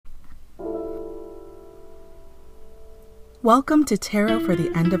Welcome to Tarot for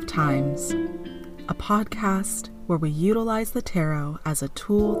the End of Times, a podcast where we utilize the tarot as a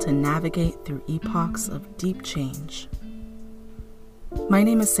tool to navigate through epochs of deep change. My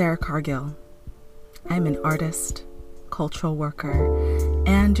name is Sarah Cargill. I'm an artist, cultural worker,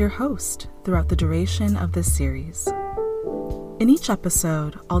 and your host throughout the duration of this series. In each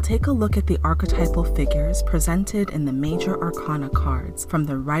episode, I'll take a look at the archetypal figures presented in the major arcana cards from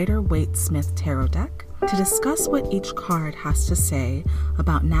the Rider-Waite-Smith Tarot deck to discuss what each card has to say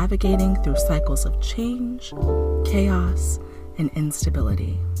about navigating through cycles of change, chaos, and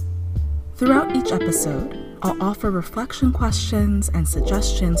instability. Throughout each episode, I'll offer reflection questions and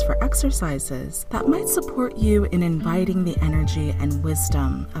suggestions for exercises that might support you in inviting the energy and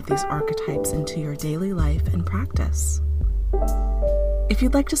wisdom of these archetypes into your daily life and practice. If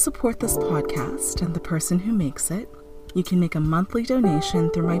you'd like to support this podcast and the person who makes it, you can make a monthly donation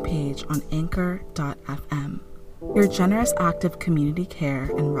through my page on anchor.fm. Your generous act of community care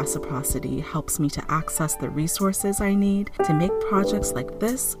and reciprocity helps me to access the resources I need to make projects like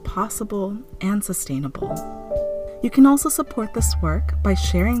this possible and sustainable. You can also support this work by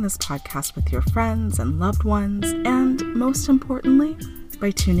sharing this podcast with your friends and loved ones, and most importantly,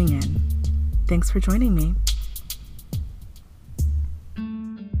 by tuning in. Thanks for joining me.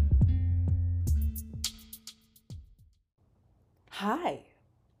 Hi,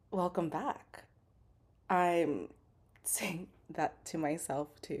 welcome back. I'm saying that to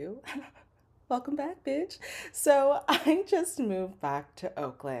myself too. Welcome back, bitch. So I just moved back to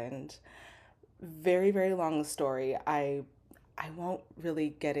Oakland. Very, very long story. I won't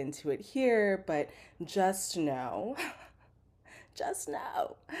really get into it here, but just know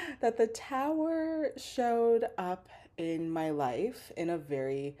that the tower showed up in my life in a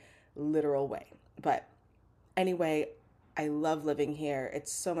very literal way. But anyway, I love living here.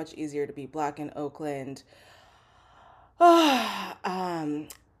 It's so much easier to be Black in Oakland. And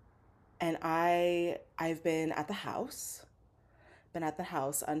I've been at the house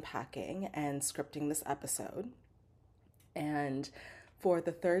unpacking and scripting this episode. And for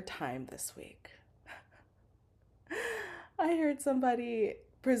the third time this week, I heard somebody,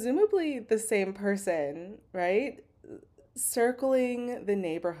 presumably the same person, right, circling the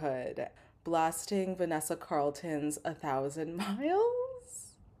neighborhood, blasting Vanessa Carlton's 1,000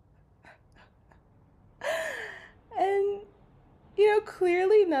 Miles. And,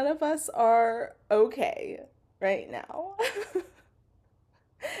 clearly none of us are okay right now.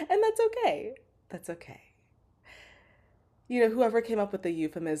 And that's okay. That's okay. Whoever came up with the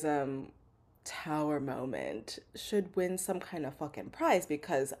euphemism tower moment should win some kind of fucking prize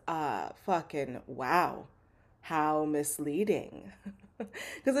because, fucking wow. How misleading.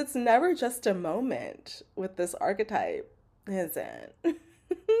 Because it's never just a moment with this archetype, is it?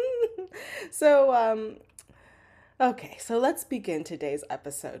 Okay, so let's begin today's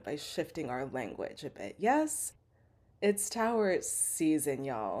episode by shifting our language a bit. Yes, it's tower season,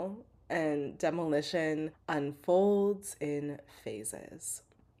 y'all, and demolition unfolds in phases.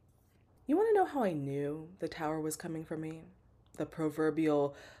 You want to know how I knew the tower was coming for me? The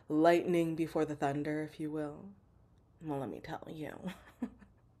proverbial lightning before the thunder, if you will. Well, let me tell you.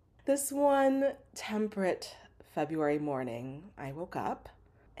 This one temperate February morning, I woke up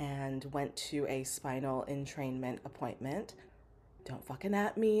and went to a spinal entrainment appointment. Don't fucking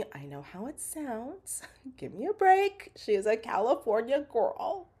at me. I know how it sounds. Give me a break. She is a California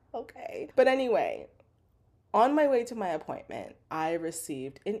girl. Okay. But anyway, on my way to my appointment, I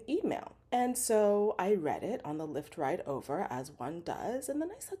received an email. And so I read it on the Lyft ride over, as one does. And then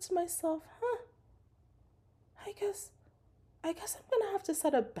I said to myself, I guess I'm going to have to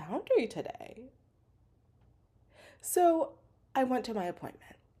set a boundary today. So I went to my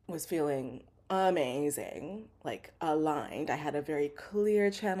appointment, was feeling amazing, like aligned. I had a very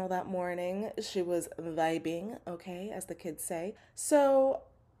clear channel that morning. She was vibing, okay, as the kids say. So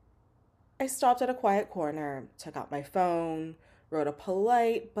I stopped at a quiet corner, took out my phone, wrote a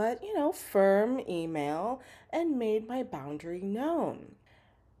polite but, firm email, and made my boundary known.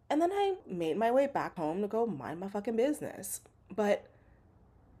 And then I made my way back home to go mind my fucking business. But,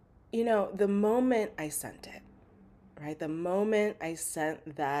 the moment I sent it, right? The moment I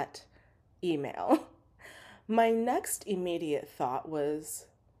sent that email, my next immediate thought was,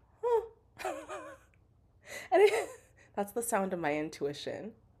 and that's the sound of my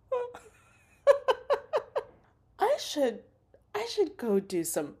intuition. I should go do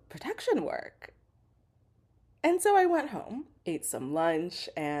some protection work. And so I went home, ate some lunch,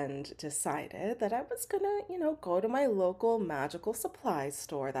 and decided that I was gonna, go to my local magical supply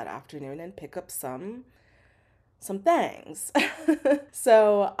store that afternoon and pick up some some things.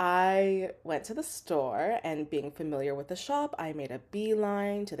 So I went to the store, and being familiar with the shop, I made a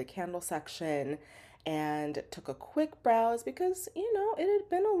beeline to the candle section and took a quick browse because, it had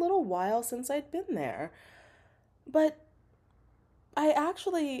been a little while since I'd been there. But I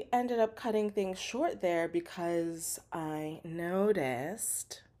actually ended up cutting things short there because I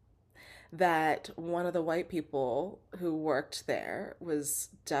noticed that one of the white people who worked there was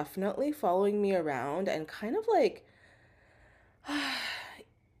definitely following me around and kind of like,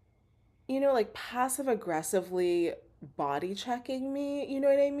 like passive aggressively body checking me. You know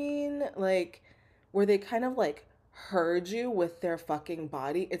what I mean? Like, where they kind of like heard you with their fucking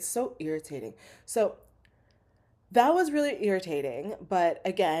body. It's so irritating. So that was really irritating. But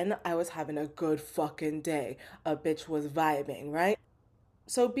again, I was having a good fucking day. A bitch was vibing, right?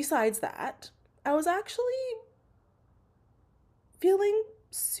 So besides that, I was actually feeling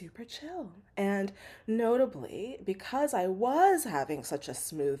super chill. And notably, because I was having such a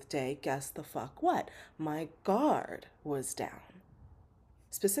smooth day, guess the fuck what? My guard was down.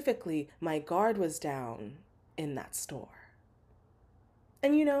 Specifically, my guard was down in that store.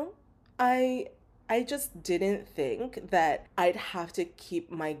 And I just didn't think that I'd have to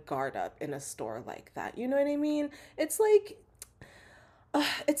keep my guard up in a store like that. You know what I mean? It's like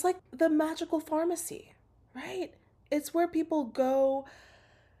the magical pharmacy, right? It's where people go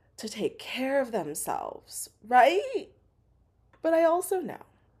to take care of themselves, right? But I also know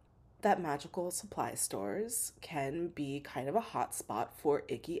that magical supply stores can be kind of a hotspot for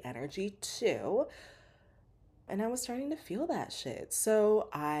icky energy too. And I was starting to feel that shit. So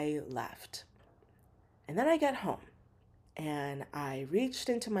I left. And then I get home and I reached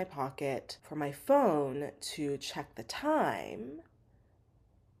into my pocket for my phone to check the time.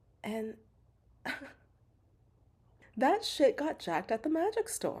 And that shit got jacked at the magic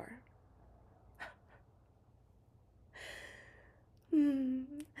store.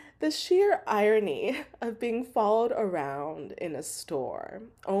 The sheer irony of being followed around in a store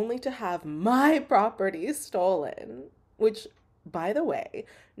only to have my property stolen, which, by the way,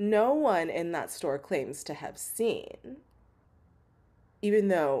 no one in that store claims to have seen, even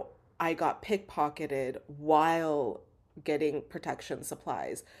though I got pickpocketed while getting protection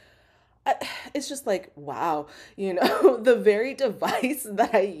supplies. It's just like, wow, the very device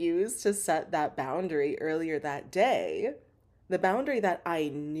that I used to set that boundary earlier that day, the boundary that I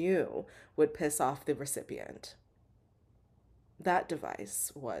knew would piss off the recipient, that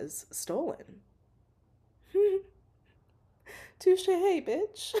device was stolen. Touche,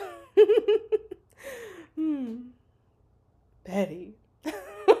 bitch. Betty.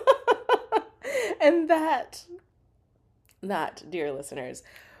 And that, dear listeners,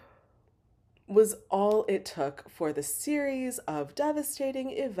 was all it took for the series of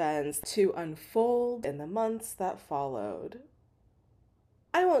devastating events to unfold in the months that followed.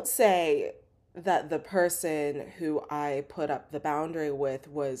 I won't say that the person who I put up the boundary with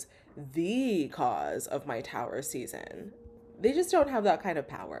was the cause of my tower season. They just don't have that kind of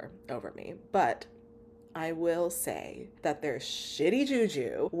power over me. But I will say that their shitty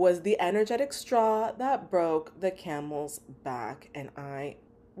juju was the energetic straw that broke the camel's back, and I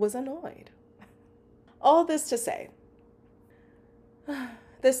was annoyed. All this to say,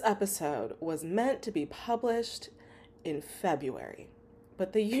 this episode was meant to be published in February,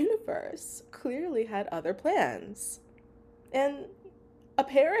 but the universe clearly had other plans. And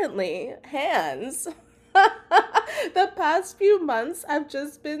apparently, hands. The past few months have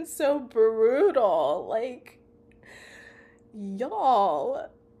just been so brutal. Like, y'all,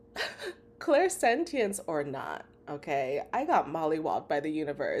 clairsentience or not, okay? I got mollywopped by the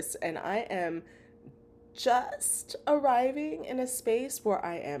universe, and I am just arriving in a space where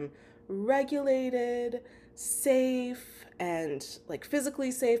I am regulated, safe, and like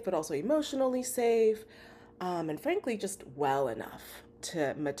physically safe, but also emotionally safe, and frankly, just well enough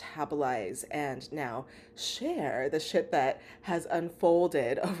to metabolize and now share the shit that has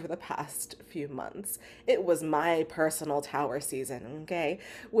unfolded over the past few months. It was my personal tower season, okay?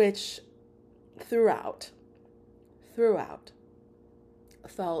 Which throughout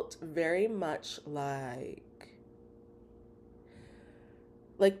felt very much like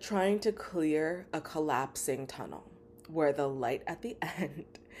trying to clear a collapsing tunnel where the light at the end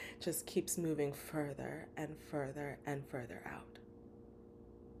just keeps moving further and further and further out.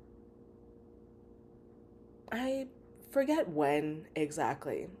 I forget when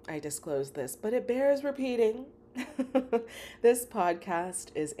exactly I disclosed this, but it bears repeating. This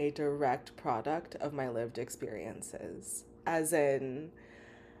podcast is a direct product of my lived experiences. As in,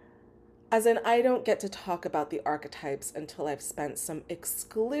 As in, I don't get to talk about the archetypes until I've spent some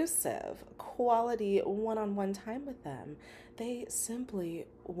exclusive, quality one-on-one time with them. They simply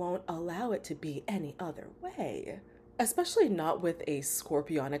won't allow it to be any other way. Especially not with a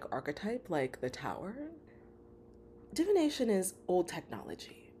scorpionic archetype like the Tower. Divination is old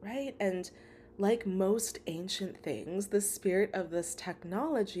technology, right? And like most ancient things, the spirit of this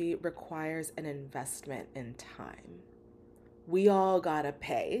technology requires an investment in time. We all gotta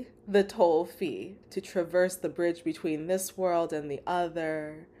pay the toll fee to traverse the bridge between this world and the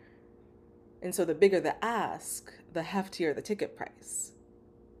other. And so the bigger the ask, the heftier the ticket price.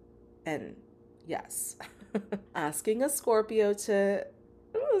 And yes, asking a Scorpio to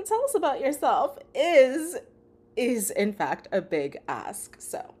tell us about yourself is in fact a big ask.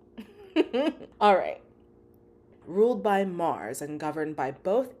 So, all right. Ruled by Mars and governed by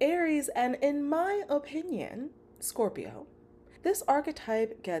both Aries and, in my opinion, Scorpio, this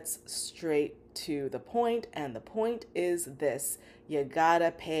archetype gets straight to the point, and the point is this: you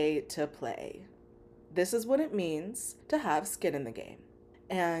gotta pay to play. This is what it means to have skin in the game.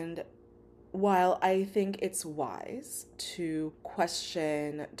 And while I think it's wise to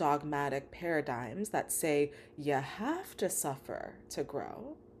question dogmatic paradigms that say you have to suffer to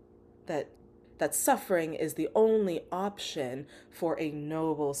grow, that suffering is the only option for a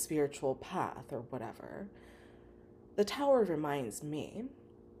noble spiritual path or whatever, the Tower reminds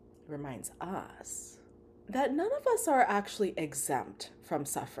us, that none of us are actually exempt from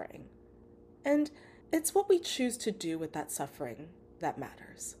suffering. And it's what we choose to do with that suffering that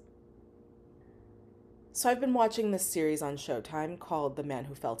matters. So I've been watching this series on Showtime called The Man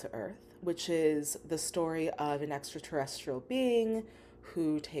Who Fell to Earth, which is the story of an extraterrestrial being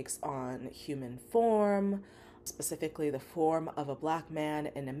who takes on human form, specifically the form of a Black man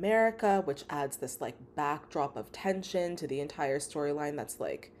in America, which adds this backdrop of tension to the entire storyline that's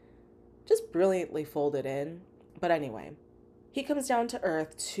just brilliantly folded in. But anyway, he comes down to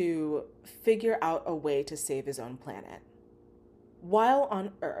Earth to figure out a way to save his own planet. While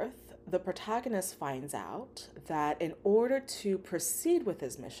on Earth, the protagonist finds out that in order to proceed with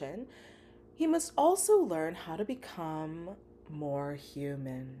his mission, he must also learn how to become more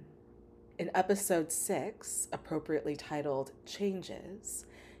human. In episode 6, appropriately titled Changes,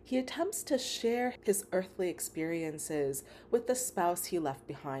 he attempts to share his earthly experiences with the spouse he left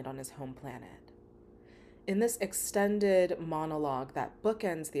behind on his home planet. In this extended monologue that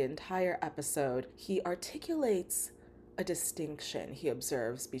bookends the entire episode, he articulates a distinction he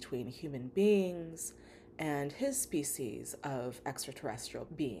observes between human beings and his species of extraterrestrial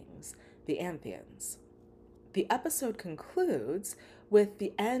beings, the Anthians. The episode concludes with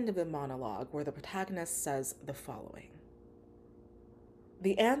the end of the monologue where the protagonist says the following: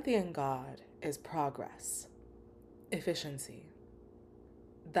 "The Anthian god is progress, efficiency.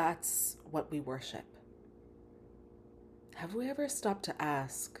 That's what we worship. Have we ever stopped to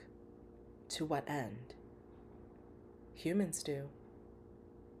ask, to what end? Humans do.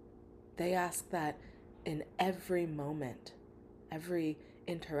 They ask that in every moment, every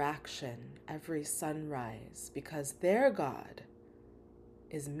interaction, every sunrise, because their God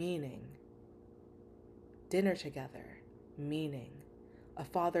is meaning. Dinner together, meaning. A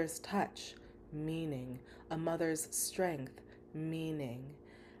father's touch, meaning. A mother's strength, meaning.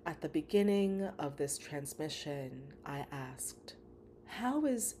 At the beginning of this transmission, I asked, how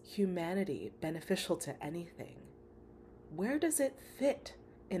is humanity beneficial to anything? Where does it fit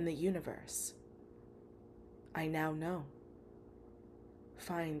in the universe? I now know.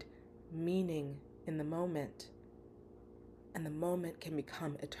 Find meaning in the moment, and the moment can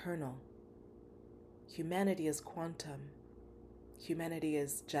become eternal. Humanity is quantum. Humanity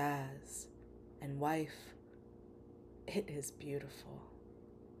is jazz. And wife, it is beautiful."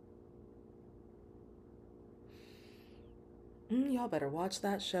 Y'all better watch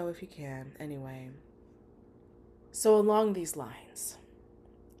that show if you can. Anyway. So along these lines,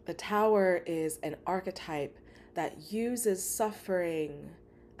 the Tower is an archetype that uses suffering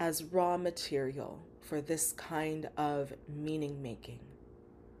as raw material for this kind of meaning making.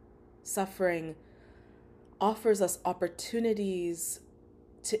 Suffering offers us opportunities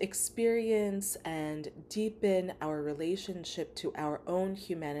to experience and deepen our relationship to our own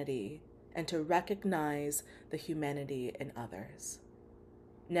humanity and to recognize the humanity in others.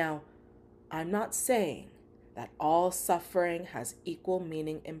 Now, I'm not saying that all suffering has equal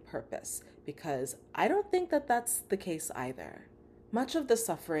meaning and purpose, because I don't think that that's the case either. Much of the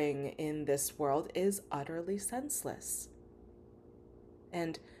suffering in this world is utterly senseless.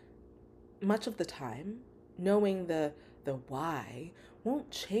 And much of the time, knowing the why won't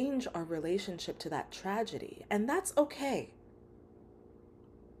change our relationship to that tragedy, and that's okay.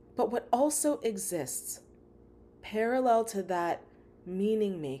 But what also exists parallel to that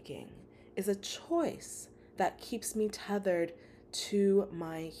meaning making is a choice that keeps me tethered to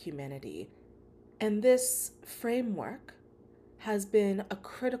my humanity. And this framework has been a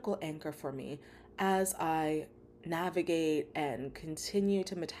critical anchor for me as I navigate and continue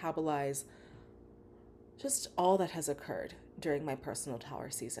to metabolize just all that has occurred during my personal tower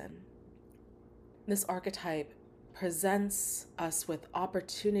season. This archetype presents us with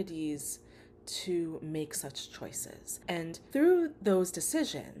opportunities to make such choices. And through those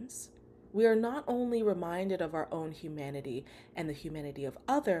decisions, we are not only reminded of our own humanity and the humanity of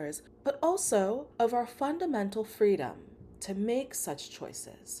others, but also of our fundamental freedom to make such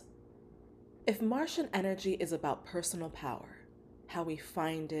choices. If Martian energy is about personal power, how we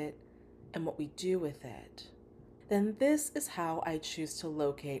find it, and what we do with it, then this is how I choose to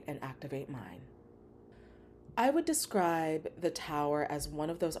locate and activate mine. I would describe the tower as one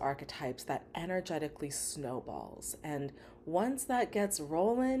of those archetypes that energetically snowballs, and once that gets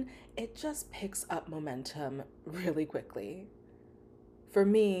rolling, it just picks up momentum really quickly. For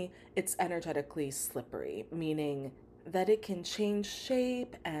me, it's energetically slippery, meaning that it can change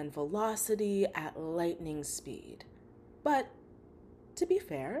shape and velocity at lightning speed. But to be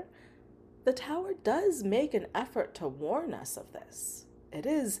fair, the tower does make an effort to warn us of this. It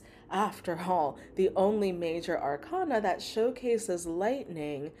is, after all, the only major arcana that showcases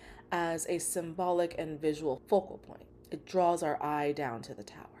lightning as a symbolic and visual focal point. It draws our eye down to the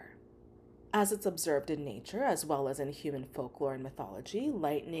tower. As it's observed in nature, as well as in human folklore and mythology,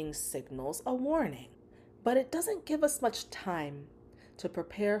 lightning signals a warning. But it doesn't give us much time to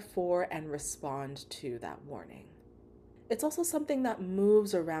prepare for and respond to that warning. It's also something that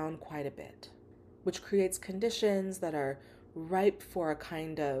moves around quite a bit, which creates conditions that are ripe for a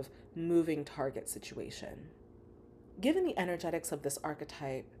kind of moving target situation. Given the energetics of this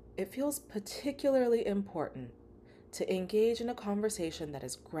archetype, it feels particularly important to engage in a conversation that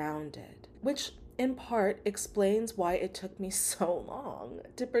is grounded, which in part explains why it took me so long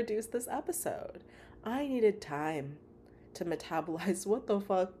to produce this episode. I needed time to metabolize what the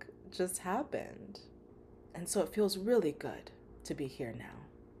fuck just happened. And so it feels really good to be here now.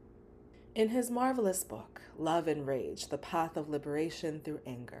 In his marvelous book, Love and Rage, The Path of Liberation Through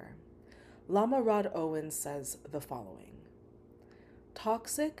Anger, Lama Rod Owens says the following: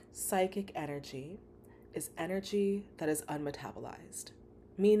 toxic psychic energy is energy that is unmetabolized,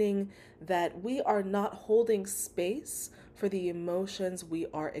 meaning that we are not holding space for the emotions we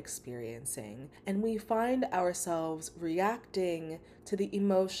are experiencing, and we find ourselves reacting to the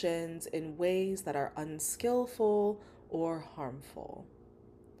emotions in ways that are unskillful or harmful.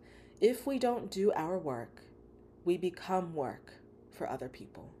 If we don't do our work, we become work for other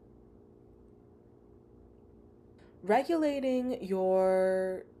people. Regulating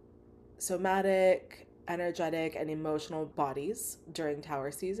your somatic, energetic, and emotional bodies during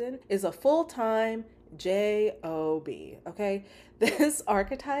tower season is a full-time job, okay? This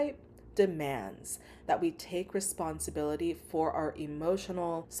archetype demands that we take responsibility for our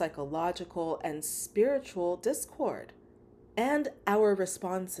emotional, psychological, and spiritual discord and our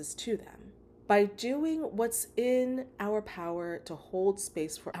responses to them by doing what's in our power to hold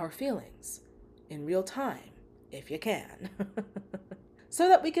space for our feelings in real time, if you can, so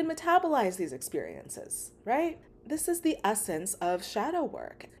that we can metabolize these experiences, right? This is the essence of shadow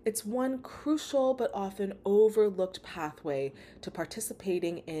work. It's one crucial but often overlooked pathway to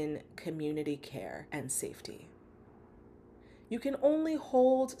participating in community care and safety. You can only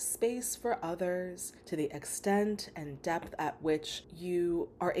hold space for others to the extent and depth at which you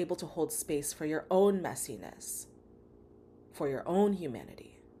are able to hold space for your own messiness, for your own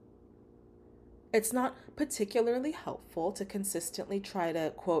humanity. It's not particularly helpful to consistently try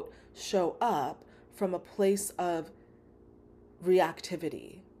to, quote, show up from a place of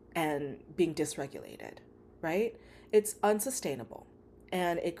reactivity and being dysregulated, right? It's unsustainable,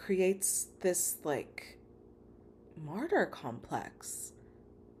 and it creates this, martyr complex,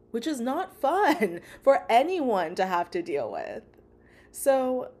 which is not fun for anyone to have to deal with.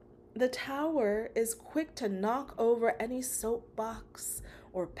 So the tower is quick to knock over any soapbox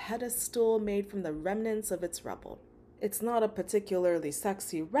or pedestal made from the remnants of its rubble. It's not a particularly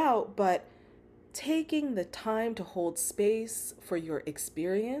sexy route, but taking the time to hold space for your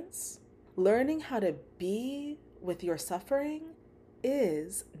experience, learning how to be with your suffering,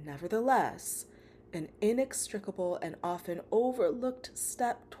 is nevertheless an inextricable and often overlooked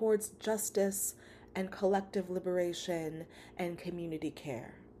step towards justice and collective liberation and community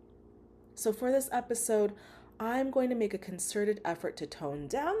care. So for this episode, I'm going to make a concerted effort to tone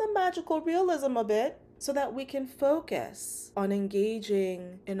down the magical realism a bit so that we can focus on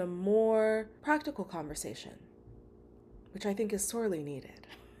engaging in a more practical conversation, which I think is sorely needed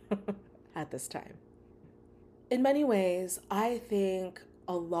at this time. In many ways, I think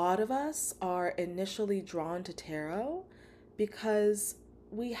a lot of us are initially drawn to tarot because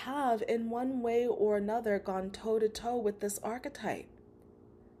we have, in one way or another, gone toe to toe with this archetype.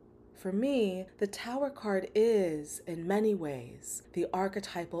 For me, the Tower card is, in many ways, the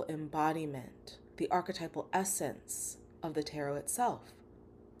archetypal embodiment, the archetypal essence of the tarot itself.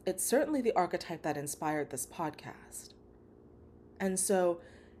 It's certainly the archetype that inspired this podcast. And so,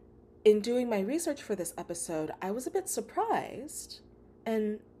 in doing my research for this episode, I was a bit surprised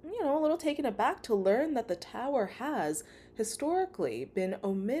and, a little taken aback to learn that the Tower has historically been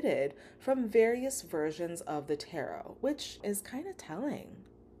omitted from various versions of the tarot, which is kind of telling.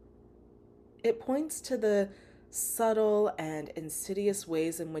 It points to the subtle and insidious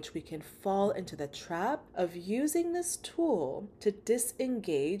ways in which we can fall into the trap of using this tool to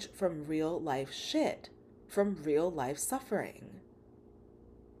disengage from real life shit, from real life suffering.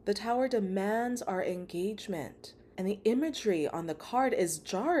 The Tower demands our engagement, and the imagery on the card is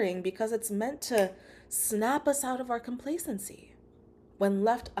jarring because it's meant to snap us out of our complacency. When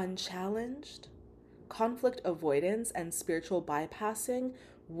left unchallenged, conflict avoidance and spiritual bypassing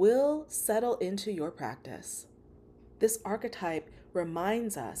will settle into your practice. This archetype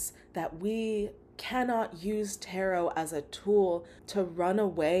reminds us that we cannot use tarot as a tool to run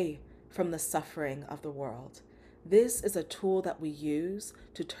away from the suffering of the world. This is a tool that we use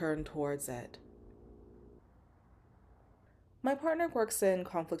to turn towards it. My partner works in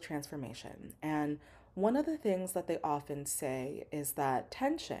conflict transformation, and one of the things that they often say is that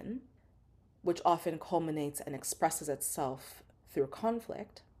tension, which often culminates and expresses itself through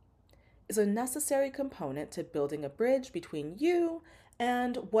conflict, is a necessary component to building a bridge between you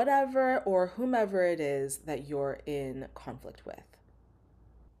and whatever or whomever it is that you're in conflict with.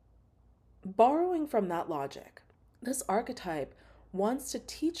 Borrowing from that logic, this archetype wants to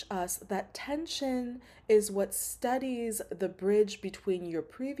teach us that tension is what steadies the bridge between your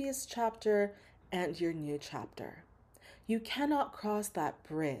previous chapter and your new chapter. You cannot cross that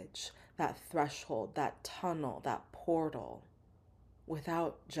bridge, that threshold, that tunnel, that portal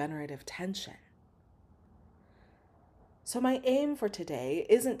without generative tension. So my aim for today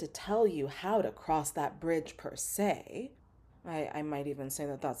isn't to tell you how to cross that bridge per se. I might even say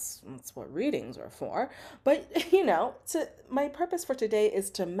that that's what readings are for. But, my purpose for today is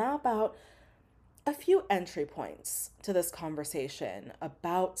to map out a few entry points to this conversation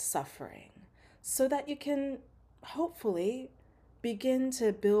about suffering so that you can hopefully begin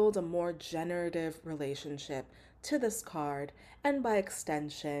to build a more generative relationship to this card and by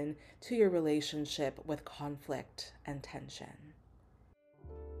extension to your relationship with conflict and tension.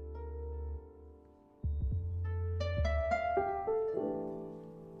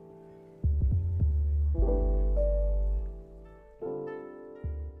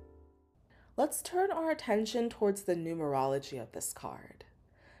 Let's turn our attention towards the numerology of this card.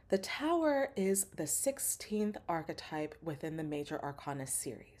 The Tower is the 16th archetype within the Major Arcana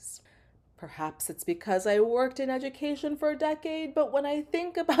series. Perhaps it's because I worked in education for a decade, but when I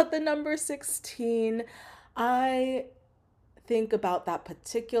think about the number 16, I think about that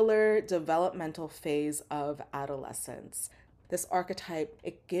particular developmental phase of adolescence. This archetype,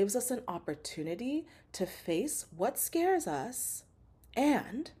 it gives us an opportunity to face what scares us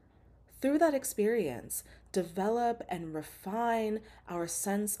and through that experience, develop and refine our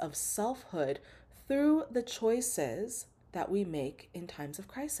sense of selfhood through the choices that we make in times of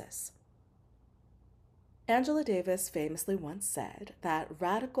crisis. Angela Davis famously once said that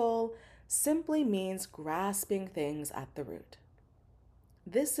radical simply means grasping things at the root.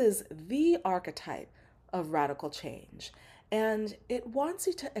 This is the archetype of radical change, and it wants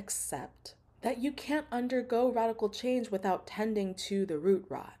you to accept that you can't undergo radical change without tending to the root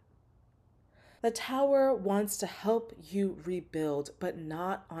rot. The Tower wants to help you rebuild, but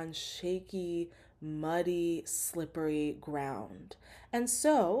not on shaky, muddy, slippery ground. And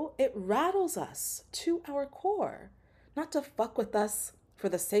so it rattles us to our core, not to fuck with us for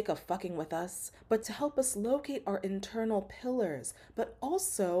the sake of fucking with us, but to help us locate our internal pillars, but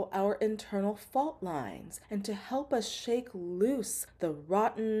also our internal fault lines, and to help us shake loose the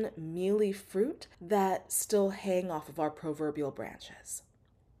rotten, mealy fruit that still hang off of our proverbial branches.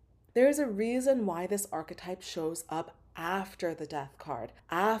 There is a reason why this archetype shows up after the Death card,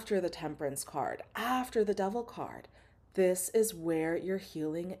 after the Temperance card, after the Devil card. This is where your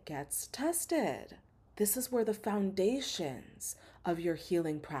healing gets tested. This is where the foundations of your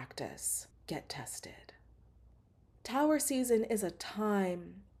healing practice get tested. Tower season is a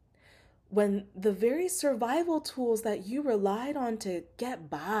time when the very survival tools that you relied on to get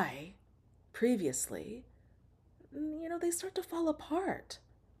by previously, they start to fall apart.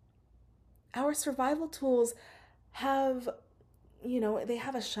 Our survival tools have, they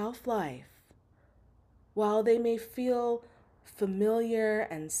have a shelf life. While they may feel familiar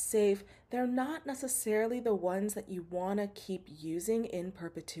and safe, they're not necessarily the ones that you want to keep using in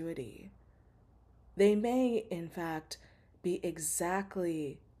perpetuity. They may, in fact, be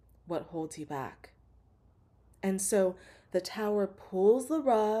exactly what holds you back. And so the tower pulls the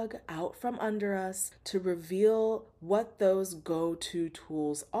rug out from under us to reveal what those go-to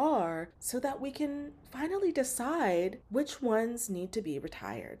tools are so that we can finally decide which ones need to be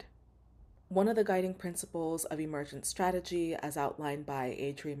retired. One of the guiding principles of emergent strategy, as outlined by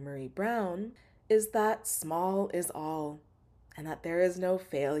Adrienne Maree Brown, is that small is all, and that there is no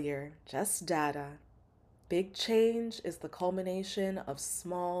failure, just data. Big change is the culmination of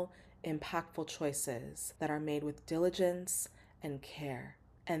small, impactful choices that are made with diligence and care.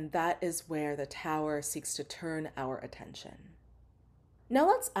 And that is where the tower seeks to turn our attention. Now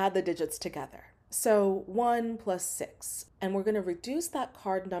let's add the digits together. So 1 plus 6, and we're going to reduce that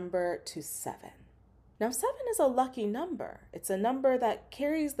card number to 7. Now 7 is a lucky number. It's a number that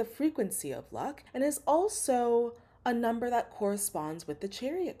carries the frequency of luck and is also a number that corresponds with the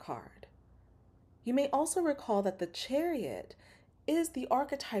Chariot card. You may also recall that the Chariot is the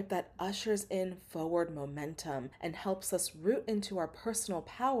archetype that ushers in forward momentum and helps us root into our personal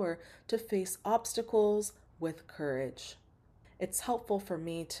power to face obstacles with courage. It's helpful for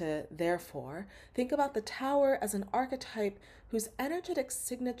me to, therefore, think about the tower as an archetype whose energetic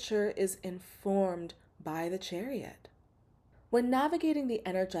signature is informed by the Chariot. When navigating the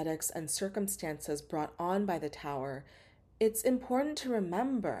energetics and circumstances brought on by the tower, it's important to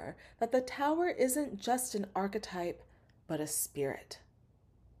remember that the tower isn't just an archetype, but a spirit.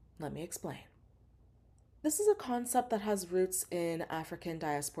 Let me explain. This is a concept that has roots in African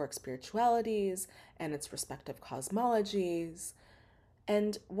diasporic spiritualities and its respective cosmologies.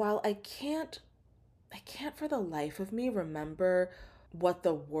 And while I can't for the life of me remember what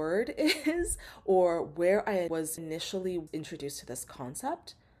the word is or where I was initially introduced to this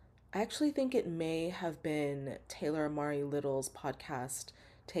concept, I actually think it may have been Taylor Amari Little's podcast,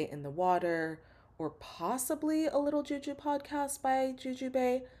 Tate in the Water, or possibly a Little Juju podcast by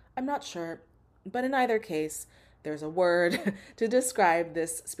Jujubee. I'm not sure. But in either case, there's a word to describe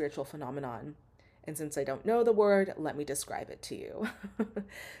this spiritual phenomenon. And since I don't know the word, let me describe it to you.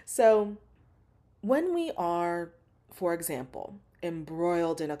 So, when we are, for example,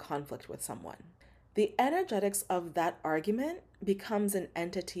 embroiled in a conflict with someone, the energetics of that argument becomes an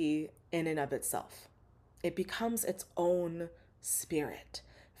entity in and of itself. It becomes its own spirit,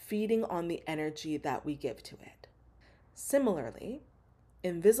 feeding on the energy that we give to it. Similarly,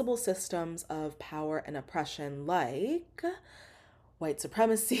 invisible systems of power and oppression like white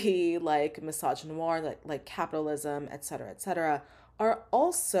supremacy, like misogynoir, like capitalism, etc., are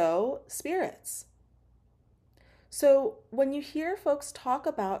also spirits. So when you hear folks talk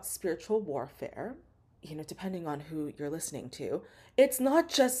about spiritual warfare, depending on who you're listening to, it's not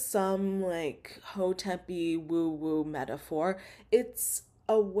just some hotepy woo-woo metaphor. It's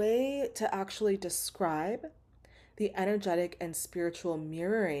a way to actually describe the energetic and spiritual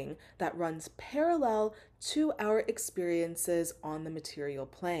mirroring that runs parallel to our experiences on the material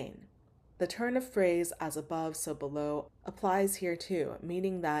plane. The turn of phrase "as above, so below" applies here too,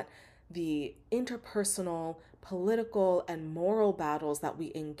 meaning that the interpersonal, political, and moral battles that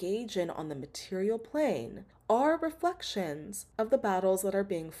we engage in on the material plane are reflections of the battles that are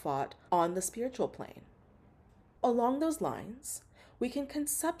being fought on the spiritual plane. Along those lines, we can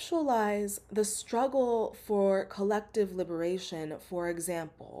conceptualize the struggle for collective liberation, for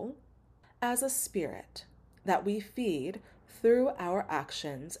example, as a spirit that we feed through our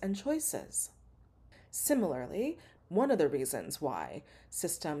actions and choices. Similarly, one of the reasons why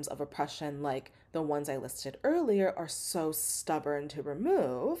systems of oppression like the ones I listed earlier are so stubborn to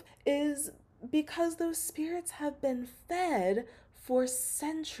remove is because those spirits have been fed for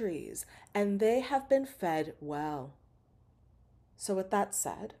centuries, and they have been fed well. So with that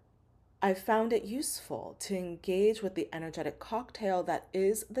said, I found it useful to engage with the energetic cocktail that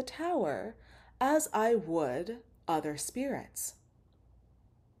is the tower as I would other spirits.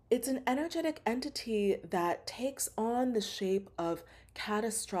 It's an energetic entity that takes on the shape of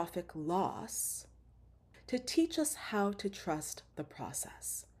catastrophic loss to teach us how to trust the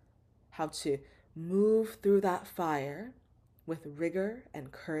process, how to move through that fire with rigor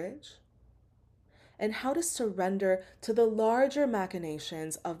and courage, and how to surrender to the larger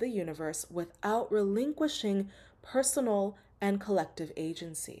machinations of the universe without relinquishing personal and collective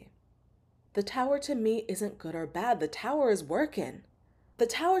agency. The tower to me isn't good or bad. The tower is working. The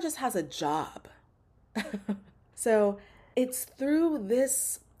tower just has a job. So it's through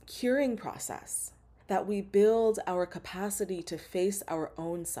this curing process that we build our capacity to face our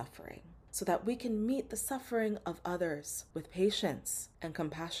own suffering so that we can meet the suffering of others with patience and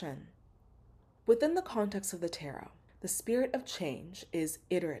compassion. Within the context of the tarot, the spirit of change is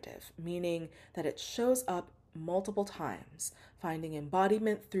iterative, meaning that it shows up multiple times, finding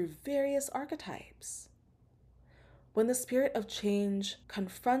embodiment through various archetypes. When the spirit of change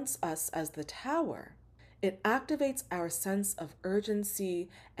confronts us as the tower, it activates our sense of urgency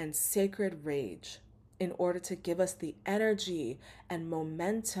and sacred rage in order to give us the energy and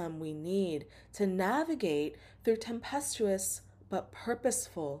momentum we need to navigate through tempestuous but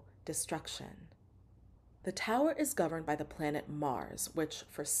purposeful destruction. The tower is governed by the planet Mars, which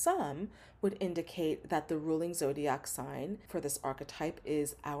for some would indicate that the ruling zodiac sign for this archetype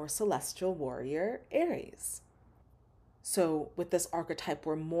is our celestial warrior, Aries. So with this archetype,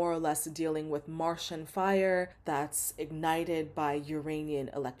 we're more or less dealing with Martian fire that's ignited by Uranian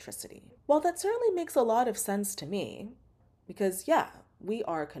electricity. Well, that certainly makes a lot of sense to me, because we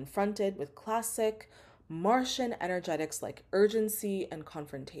are confronted with classic Martian energetics like urgency and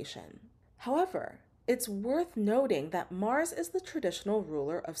confrontation. However, it's worth noting that Mars is the traditional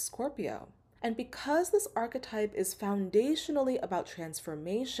ruler of Scorpio. And because this archetype is foundationally about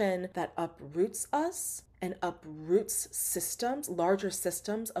transformation that uproots us and uproots systems, larger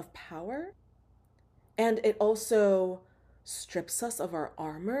systems of power, and it also strips us of our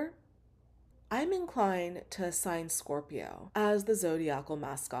armor, I'm inclined to assign Scorpio as the zodiacal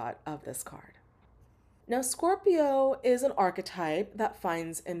mascot of this card. Now, Scorpio is an archetype that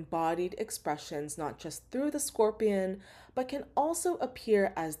finds embodied expressions not just through the scorpion, but can also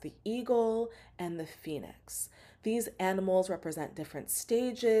appear as the eagle and the phoenix. These animals represent different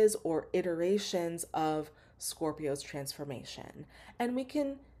stages or iterations of Scorpio's transformation, and we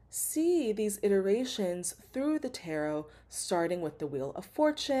can see these iterations through the tarot, starting with the Wheel of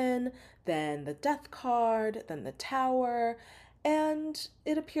Fortune, then the Death card, then the Tower, and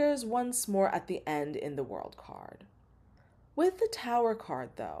it appears once more at the end in the World card. With the Tower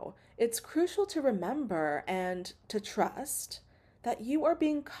card, though, it's crucial to remember and to trust that you are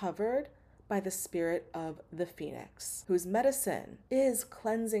being covered by the spirit of the Phoenix, whose medicine is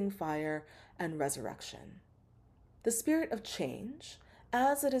cleansing fire and resurrection. The spirit of change,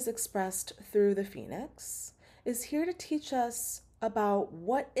 as it is expressed through the Phoenix, is here to teach us about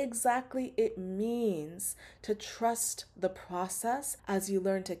what exactly it means to trust the process as you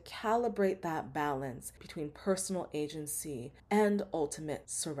learn to calibrate that balance between personal agency and ultimate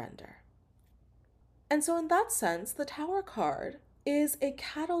surrender. And so in that sense, the Tower card is a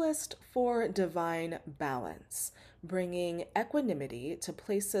catalyst for divine balance, bringing equanimity to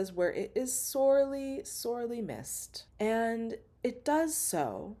places where it is sorely, sorely missed. And it does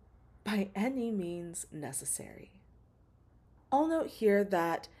so by any means necessary. I'll note here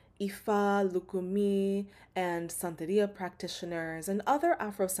that Ifa, Lukumi, and Santeria practitioners and other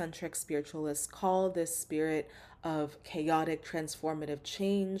Afrocentric spiritualists call this spirit of chaotic transformative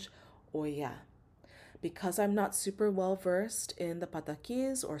change Oya. Because I'm not super well versed in the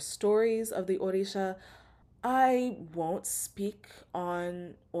patakis or stories of the Orisha, I won't speak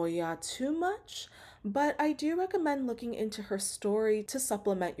on Oya too much, but I do recommend looking into her story to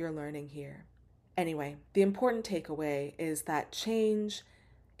supplement your learning here. Anyway, the important takeaway is that change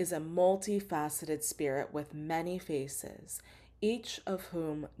is a multifaceted spirit with many faces, each of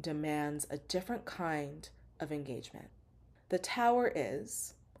whom demands a different kind of engagement. The Tower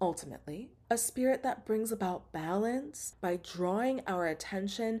is, ultimately, a spirit that brings about balance by drawing our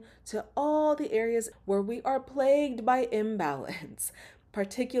attention to all the areas where we are plagued by imbalance,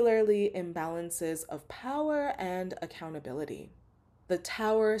 particularly imbalances of power and accountability. The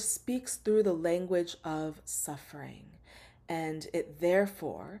Tower speaks through the language of suffering, and it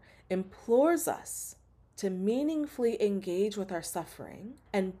therefore implores us to meaningfully engage with our suffering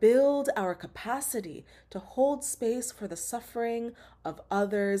and build our capacity to hold space for the suffering of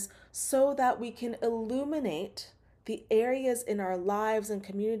others so that we can illuminate the areas in our lives and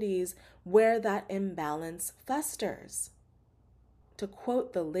communities where that imbalance festers. To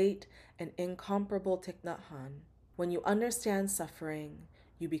quote the late and incomparable Thich Nhat Hanh, when you understand suffering,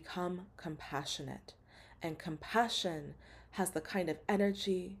 you become compassionate, and compassion has the kind of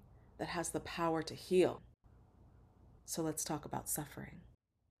energy that has the power to heal. So let's talk about suffering.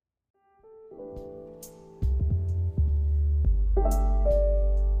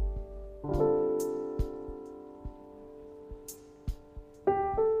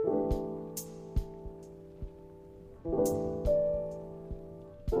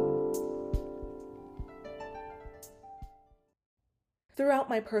 Throughout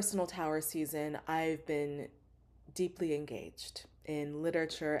my personal tower season, I've been deeply engaged in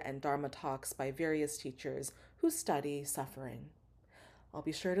literature and Dharma talks by various teachers who study suffering. I'll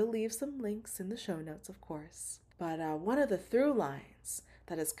be sure to leave some links in the show notes, of course. But one of the through lines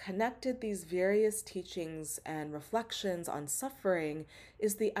that has connected these various teachings and reflections on suffering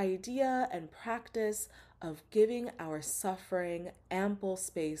is the idea and practice of giving our suffering ample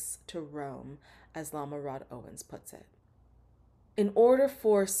space to roam, as Lama Rod Owens puts it. In order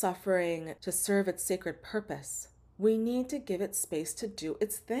for suffering to serve its sacred purpose, we need to give it space to do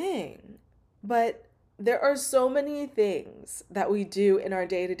its thing. But there are so many things that we do in our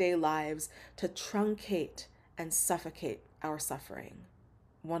day-to-day lives to truncate and suffocate our suffering.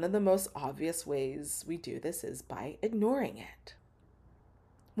 One of the most obvious ways we do this is by ignoring it.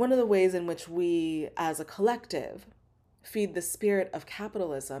 One of the ways in which we, as a collective, feed the spirit of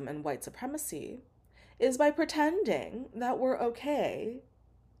capitalism and white supremacy is by pretending that we're okay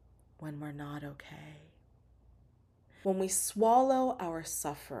when we're not okay. When we swallow our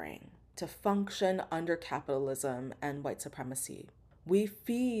suffering to function under capitalism and white supremacy, we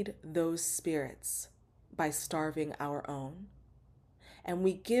feed those spirits by starving our own. And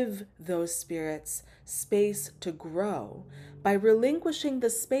we give those spirits space to grow by relinquishing the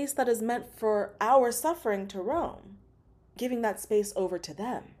space that is meant for our suffering to roam, giving that space over to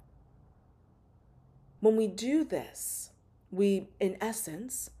them. When we do this, we, in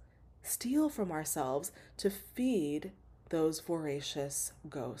essence, steal from ourselves to feed those voracious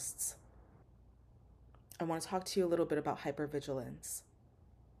ghosts. I want to talk to you a little bit about hypervigilance.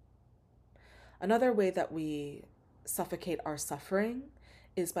 Another way that we suffocate our suffering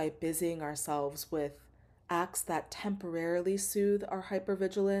is by busying ourselves with acts that temporarily soothe our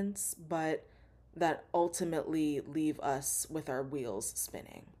hypervigilance, but that ultimately leave us with our wheels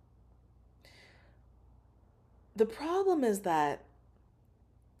spinning. The problem is that,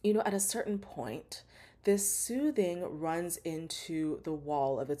 at a certain point, this soothing runs into the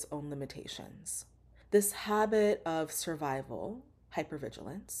wall of its own limitations. This habit of survival,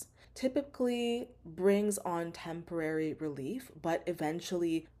 hypervigilance, typically brings on temporary relief, but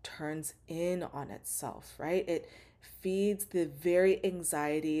eventually turns in on itself, right? It feeds the very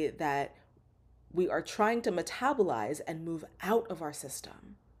anxiety that we are trying to metabolize and move out of our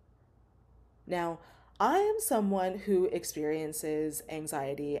system. Now, I am someone who experiences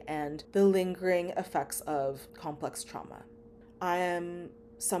anxiety and the lingering effects of complex trauma. I am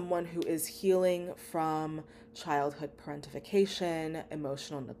someone who is healing from childhood parentification,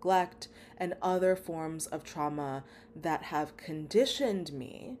 emotional neglect, and other forms of trauma that have conditioned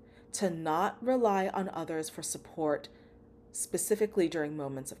me to not rely on others for support, specifically during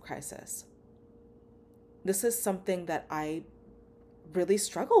moments of crisis. This is something that I really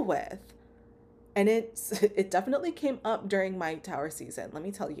struggle with. And it definitely came up during my tower season, let me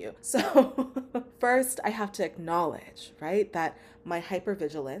tell you. So first, I have to acknowledge, right, that my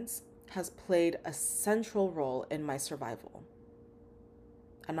hypervigilance has played a central role in my survival.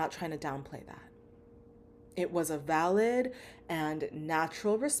 I'm not trying to downplay that. It was a valid and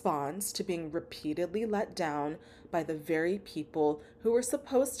natural response to being repeatedly let down by the very people who were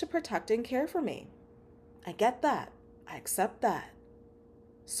supposed to protect and care for me. I get that. I accept that.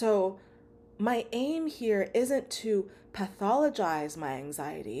 So my aim here isn't to pathologize my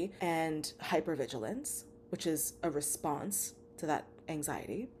anxiety and hypervigilance, which is a response to that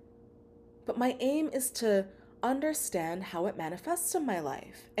anxiety, but my aim is to understand how it manifests in my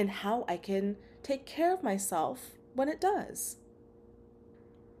life and how I can take care of myself when it does.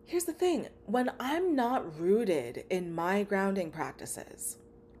 Here's the thing, when I'm not rooted in my grounding practices,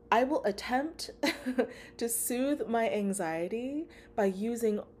 I will attempt to soothe my anxiety by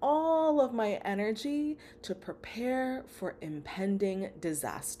using all of my energy to prepare for impending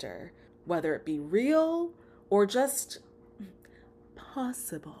disaster, whether it be real or just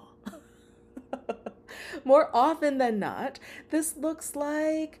possible. More often than not, this looks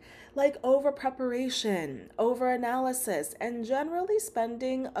like over preparation, over analysis, and generally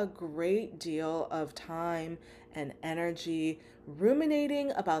spending a great deal of time and energy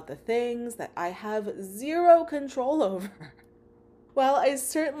ruminating about the things that I have zero control over. While I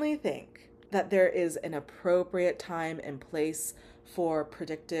certainly think that there is an appropriate time and place for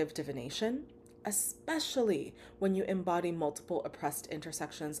predictive divination, especially when you embody multiple oppressed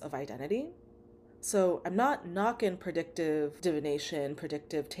intersections of identity. So I'm not knocking predictive divination,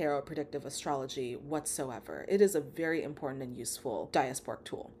 predictive tarot, predictive astrology whatsoever. It is a very important and useful diasporic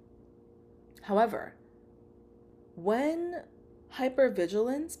tool. However, when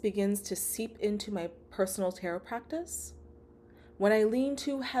hypervigilance begins to seep into my personal tarot practice, When I lean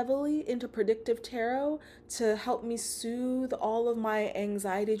too heavily into predictive tarot to help me soothe all of my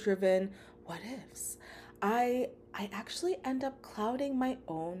anxiety-driven what ifs, I actually end up clouding my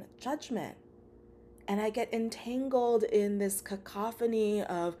own judgment. And I get entangled in this cacophony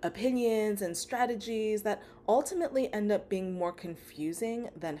of opinions and strategies that ultimately end up being more confusing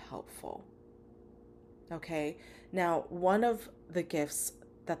than helpful. Okay, now one of the gifts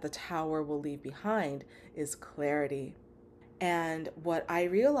that the Tower will leave behind is clarity. And what I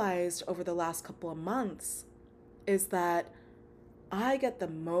realized over the last couple of months is that I get the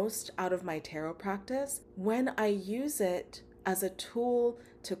most out of my tarot practice when I use it as a tool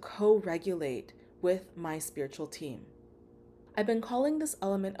to co-regulate with my spiritual team. I've been calling this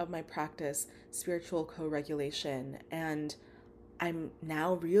element of my practice spiritual co-regulation, and I'm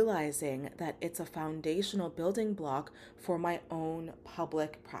now realizing that it's a foundational building block for my own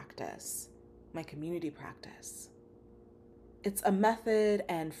public practice, my community practice. It's a method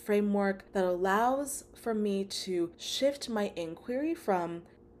and framework that allows for me to shift my inquiry from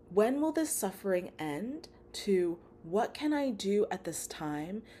when will this suffering end to what can I do at this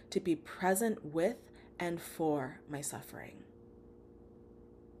time to be present with and for my suffering.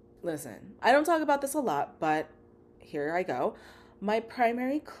 Listen, I don't talk about this a lot, but here I go. My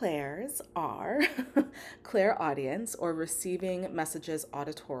primary clairs are clairaudience, or receiving messages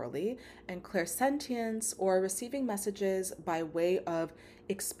auditorily, and clairsentience, or receiving messages by way of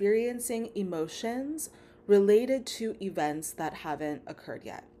experiencing emotions related to events that haven't occurred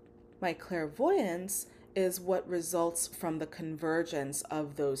yet. My clairvoyance is what results from the convergence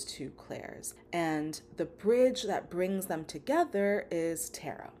of those two clairs, and the bridge that brings them together is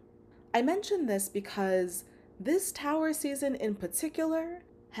tarot. I mention this because this Tower season in particular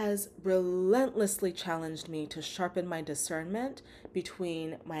has relentlessly challenged me to sharpen my discernment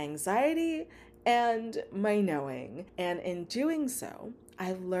between my anxiety and my knowing. And in doing so,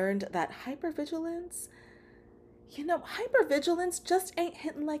 I've learned that hypervigilance just ain't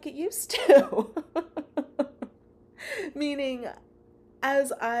hitting like it used to. Meaning,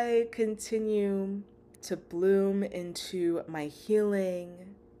 as I continue to bloom into my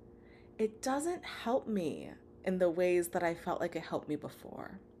healing, it doesn't help me in the ways that I felt like it helped me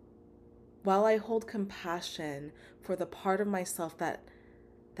before. While I hold compassion for the part of myself that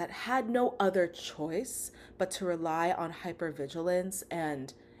had no other choice but to rely on hypervigilance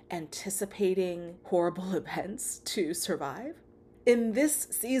and anticipating horrible events to survive, in this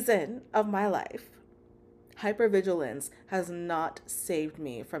season of my life, hypervigilance has not saved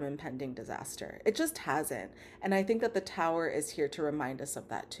me from impending disaster. It just hasn't. And I think that the Tower is here to remind us of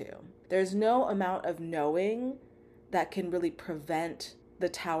that too. There's no amount of knowing that can really prevent the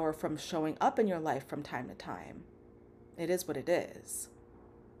Tower from showing up in your life from time to time. It is what it is.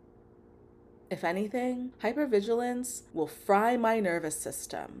 If anything, hypervigilance will fry my nervous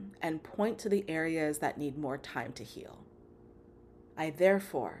system and point to the areas that need more time to heal. I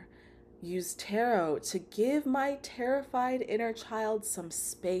therefore use tarot to give my terrified inner child some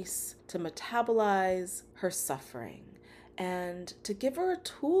space to metabolize her suffering and to give her a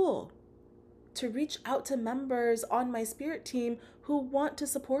tool to reach out to members on my spirit team who want to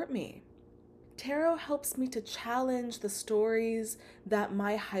support me. Tarot helps me to challenge the stories that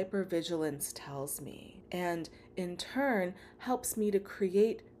my hypervigilance tells me, and in turn helps me to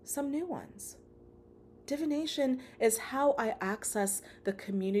create some new ones. Divination is how I access the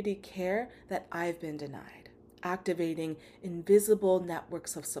community care that I've been denied, activating invisible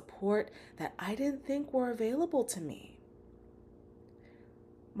networks of support that I didn't think were available to me.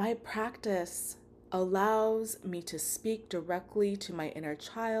 My practice allows me to speak directly to my inner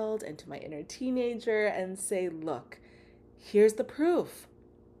child and to my inner teenager and say, look, here's the proof.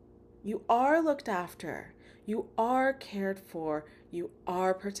 You are looked after. You are cared for. You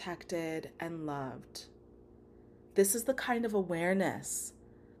are protected and loved. This is the kind of awareness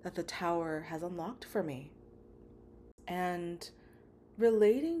that the Tower has unlocked for me. And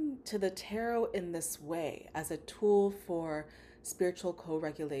relating to the tarot in this way as a tool for spiritual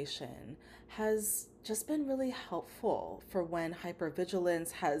co-regulation has just been really helpful for when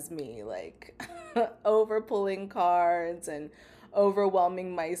hypervigilance has me like over pulling cards and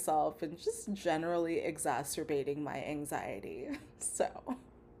overwhelming myself and just generally exacerbating my anxiety. So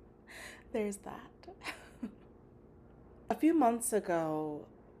there's that. A few months ago,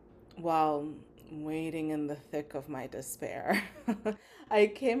 while wading in the thick of my despair, I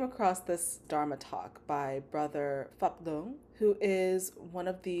came across this Dharma talk by Brother Phap Dung, who is one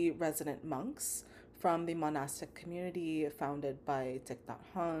of the resident monks from the monastic community founded by Thich Nhat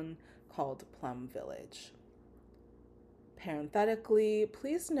Hanh called Plum Village. Parenthetically,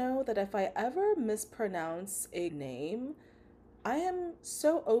 please know that if I ever mispronounce a name, I am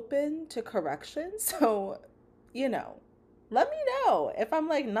so open to correction. So, let me know if I'm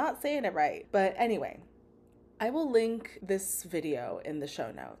like not saying it right. But anyway, I will link this video in the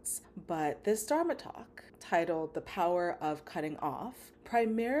show notes, but this Dharma talk, titled The Power of Cutting Off,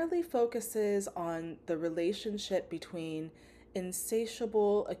 primarily focuses on the relationship between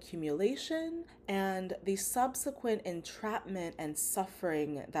insatiable accumulation and the subsequent entrapment and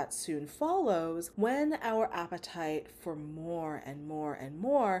suffering that soon follows when our appetite for more and more and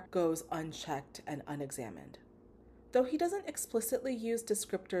more goes unchecked and unexamined. Though he doesn't explicitly use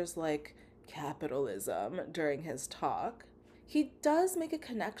descriptors like capitalism during his talk, he does make a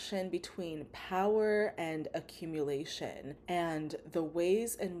connection between power and accumulation and the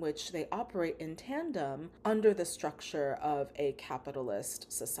ways in which they operate in tandem under the structure of a capitalist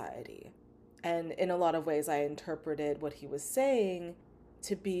society. And in a lot of ways, I interpreted what he was saying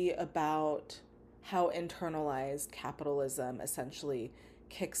to be about how internalized capitalism essentially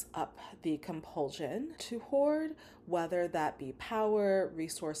kicks up the compulsion to hoard, whether that be power,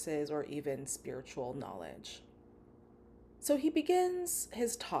 resources, or even spiritual knowledge. So he begins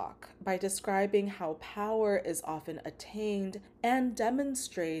his talk by describing how power is often attained and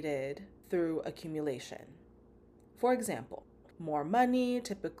demonstrated through accumulation. For example, more money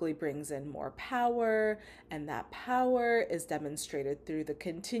typically brings in more power, and that power is demonstrated through the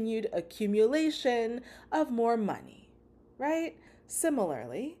continued accumulation of more money, right?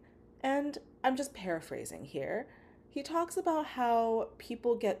 Similarly, and I'm just paraphrasing here, he talks about how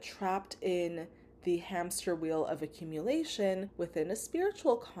people get trapped in the hamster wheel of accumulation within a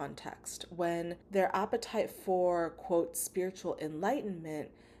spiritual context when their appetite for, quote, spiritual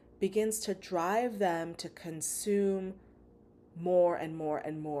enlightenment begins to drive them to consume more and more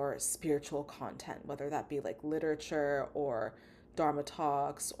and more spiritual content, whether that be like literature or Dharma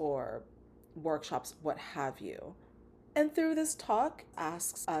talks or workshops, what have you. And through this talk,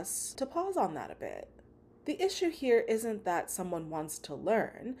 asks us to pause on that a bit. The issue here isn't that someone wants to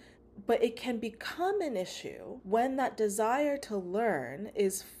learn, but it can become an issue when that desire to learn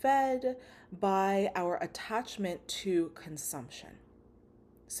is fed by our attachment to consumption.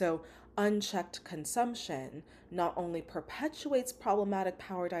 So, unchecked consumption not only perpetuates problematic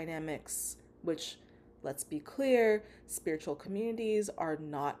power dynamics, which, let's be clear, spiritual communities are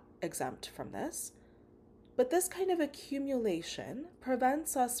not exempt from this, but this kind of accumulation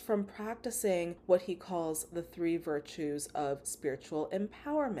prevents us from practicing what he calls the 3 virtues of spiritual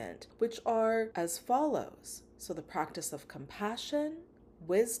empowerment, which are as follows. So the practice of compassion,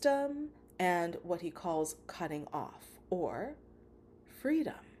 wisdom, and what he calls cutting off, or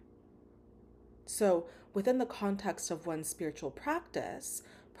freedom. So within the context of one's spiritual practice,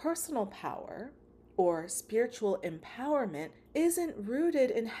 personal power or spiritual empowerment isn't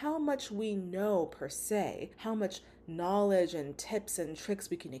rooted in how much we know per se, how much knowledge and tips and tricks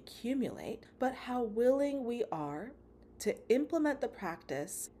we can accumulate, but how willing we are to implement the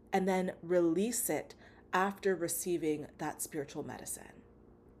practice and then release it after receiving that spiritual medicine.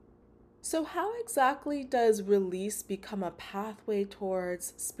 So how exactly does release become a pathway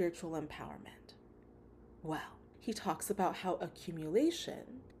towards spiritual empowerment? Well, he talks about how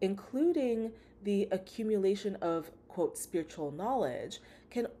accumulation, including the accumulation of, quote, spiritual knowledge,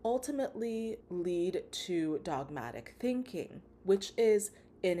 can ultimately lead to dogmatic thinking, which is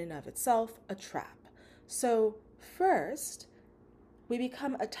in and of itself a trap. So first, we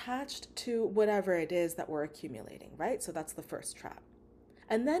become attached to whatever it is that we're accumulating, right? So that's the first trap.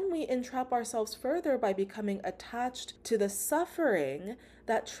 And then we entrap ourselves further by becoming attached to the suffering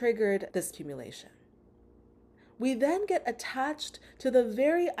that triggered this accumulation. We then get attached to the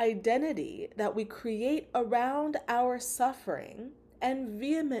very identity that we create around our suffering and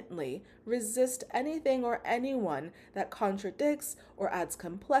vehemently resist anything or anyone that contradicts or adds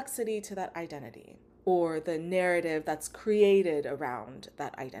complexity to that identity, or the narrative that's created around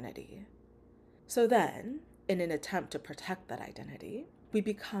that identity. So then, in an attempt to protect that identity, we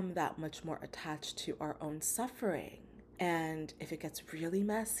become that much more attached to our own suffering. And if it gets really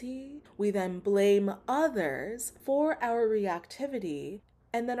messy, we then blame others for our reactivity,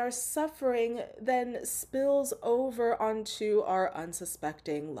 and then our suffering then spills over onto our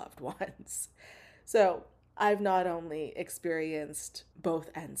unsuspecting loved ones. So I've not only experienced both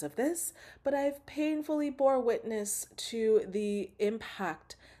ends of this, but I've painfully bore witness to the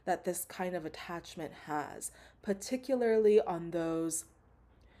impact that this kind of attachment has, particularly on those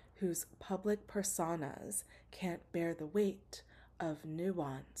whose public personas can't bear the weight of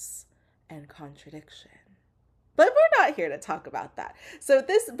nuance and contradiction. But we're not here to talk about that.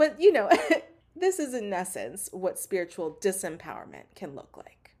 This is in essence what spiritual disempowerment can look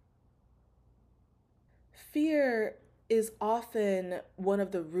like. Fear is often one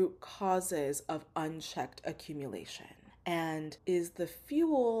of the root causes of unchecked accumulation and is the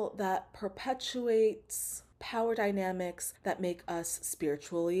fuel that perpetuates power dynamics that make us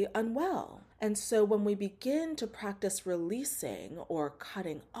spiritually unwell. And so when we begin to practice releasing or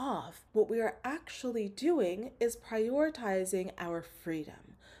cutting off, what we are actually doing is prioritizing our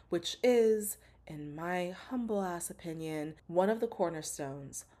freedom, which is, in my humble ass opinion, one of the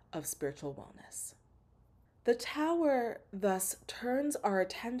cornerstones of spiritual wellness. The Tower thus turns our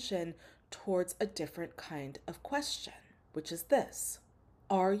attention towards a different kind of question, which is this: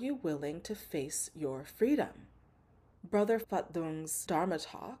 are you willing to face your freedom? Brother Phatdung's Dharma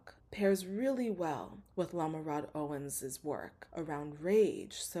talk pairs really well with Lama Rod Owens' work around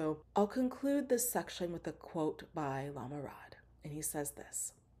rage, so I'll conclude this section with a quote by Lama Rod, and he says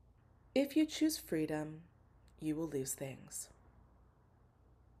this: if you choose freedom, you will lose things.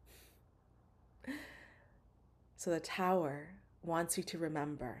 So the Tower wants you to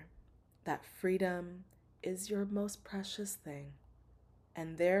remember that freedom is your most precious thing,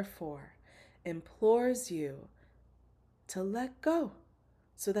 and therefore implores you to let go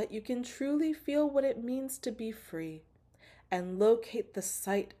so that you can truly feel what it means to be free and locate the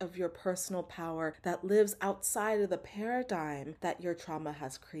site of your personal power that lives outside of the paradigm that your trauma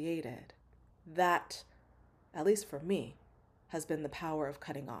has created. That, at least for me, has been the power of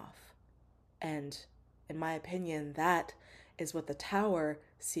cutting off. And in my opinion, that is what the Tower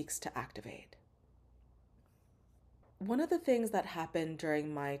seeks to activate. One of the things that happened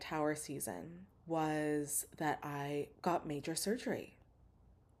during my Tower season was that I got major surgery.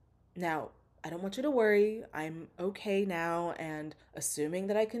 Now, I don't want you to worry. I'm okay now, and assuming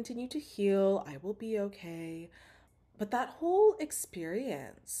that I continue to heal, I will be okay. But that whole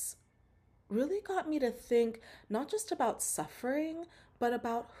experience really got me to think not just about suffering, but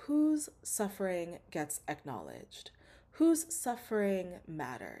about whose suffering gets acknowledged, whose suffering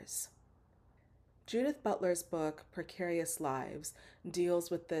matters. Judith Butler's book, Precarious Lives,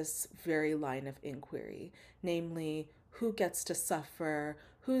 deals with this very line of inquiry, namely, who gets to suffer,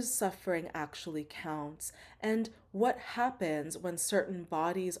 whose suffering actually counts, and what happens when certain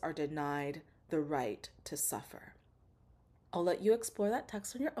bodies are denied the right to suffer. I'll let you explore that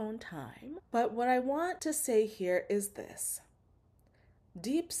text on your own time, but what I want to say here is this: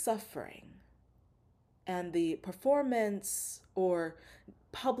 deep suffering and the performance or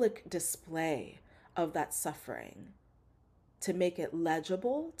public display of that suffering to make it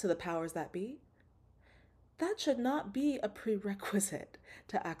legible to the powers that be, that should not be a prerequisite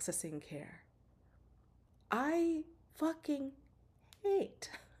to accessing care. I fucking hate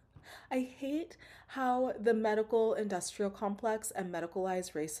how the medical industrial complex and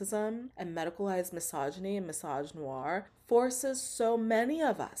medicalized racism and medicalized misogyny and misogynoir forces so many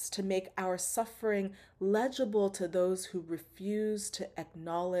of us to make our suffering legible to those who refuse to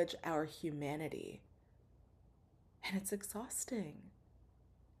acknowledge our humanity. And it's exhausting.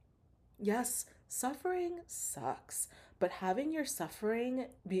 Yes, suffering sucks, but having your suffering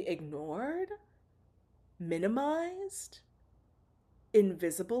be ignored, minimized,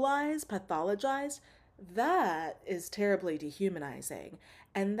 invisibilized, pathologized, that is terribly dehumanizing,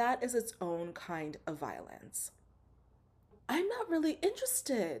 and that is its own kind of violence. I'm not really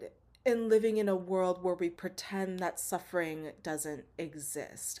interested in living in a world where we pretend that suffering doesn't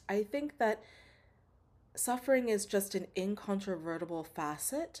exist. I think that suffering is just an incontrovertible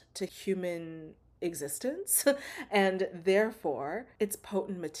facet to human existence, and therefore it's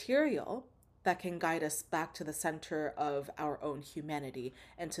potent material that can guide us back to the center of our own humanity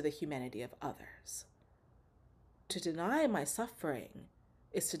and to the humanity of others. To deny my suffering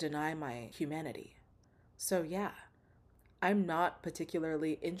is to deny my humanity. So yeah, I'm not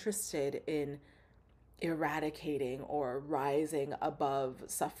particularly interested in eradicating or rising above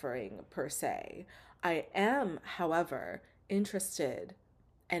suffering per se. I am, however, interested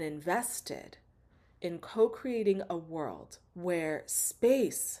and invested in co-creating a world where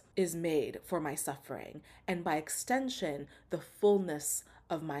space is made for my suffering and by extension, the fullness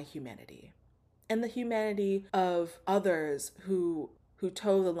of my humanity and the humanity of others who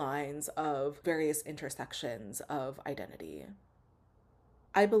toe the lines of various intersections of identity.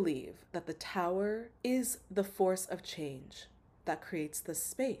 I believe that the Tower is the force of change that creates the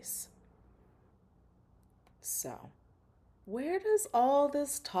space. So, where does all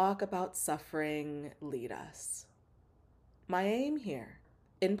this talk about suffering lead us? My aim here,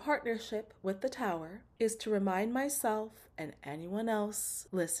 in partnership with the Tower, is to remind myself and anyone else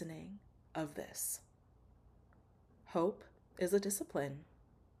listening of this. Hope is a discipline.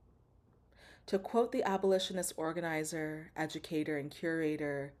 To quote the abolitionist organizer, educator, and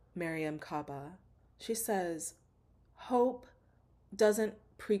curator Mariame Kaba, she says, Hope doesn't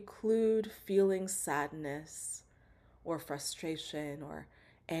preclude feeling sadness or frustration or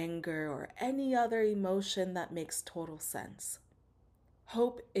anger or any other emotion that makes total sense.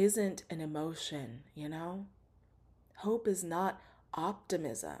 Hope isn't an emotion, you know? Hope is not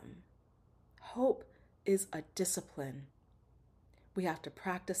optimism. Hope is a discipline. We have to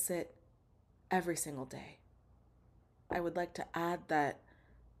practice it every single day. I would like to add that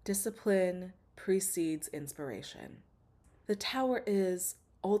discipline precedes inspiration. The tower is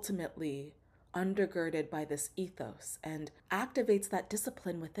ultimately undergirded by this ethos and activates that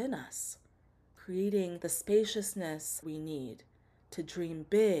discipline within us, creating the spaciousness we need to dream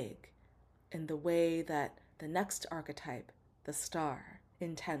big in the way that the next archetype, the star,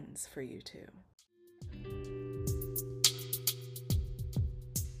 intends for you to.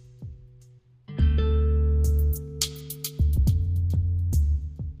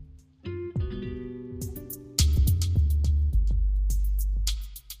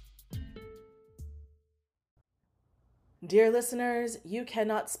 Dear listeners, you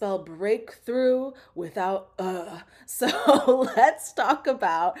cannot spell breakthrough without So let's talk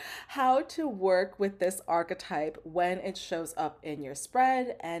about how to work with this archetype when it shows up in your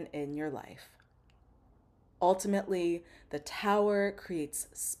spread and in your life. Ultimately, the tower creates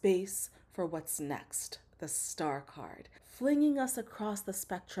space for what's next, the star card, flinging us across the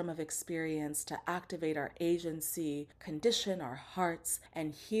spectrum of experience to activate our agency, condition our hearts,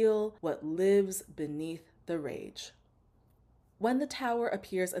 and heal what lives beneath the rage. When the tower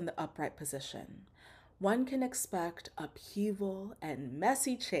appears in the upright position, one can expect upheaval and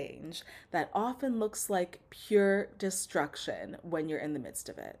messy change that often looks like pure destruction when you're in the midst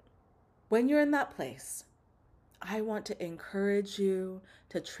of it. When you're in that place, I want to encourage you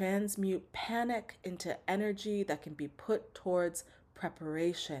to transmute panic into energy that can be put towards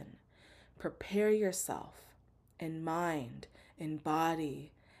preparation. Prepare yourself in mind, in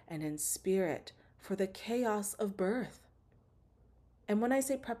body, and in spirit for the chaos of birth. And when I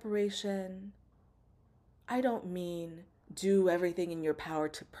say preparation, I don't mean do everything in your power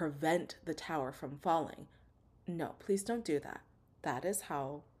to prevent the tower from falling. No, please don't do that. That is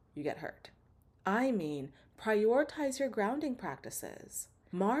how you get hurt. I mean, prioritize your grounding practices.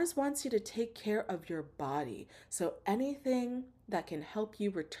 Mars wants you to take care of your body, so anything that can help you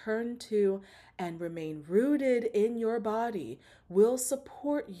return to and remain rooted in your body will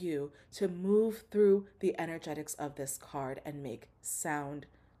support you to move through the energetics of this card and make sound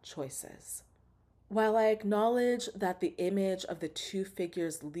choices. While I acknowledge that the image of the two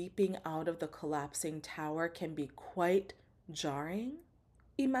figures leaping out of the collapsing tower can be quite jarring,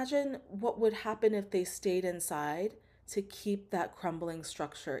 imagine what would happen if they stayed inside to keep that crumbling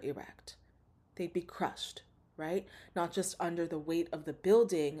structure erect. They'd be crushed, right? Not just under the weight of the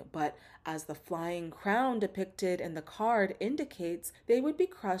building, but as the flying crown depicted in the card indicates, they would be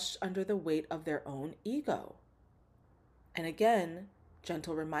crushed under the weight of their own ego. And again,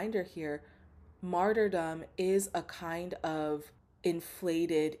 gentle reminder here, martyrdom is a kind of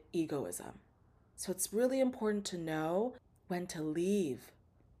inflated egoism. So it's really important to know when to leave,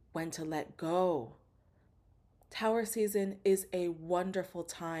 when to let go. Tower season is a wonderful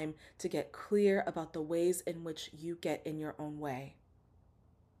time to get clear about the ways in which you get in your own way.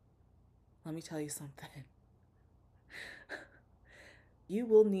 Let me tell you something. You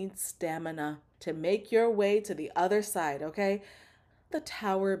will need stamina to make your way to the other side, okay? The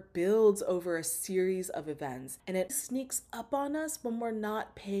tower builds over a series of events and it sneaks up on us when we're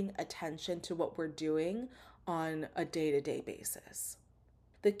not paying attention to what we're doing on a day-to-day basis.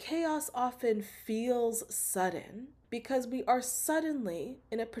 The chaos often feels sudden because we are suddenly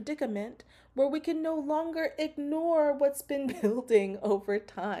in a predicament where we can no longer ignore what's been building over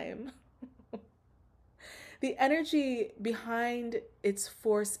time. The energy behind its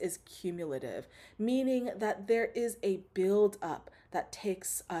force is cumulative, meaning that there is a build-up that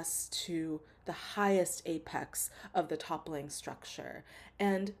takes us to the highest apex of the toppling structure,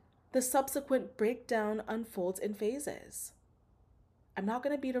 and the subsequent breakdown unfolds in phases. I'm not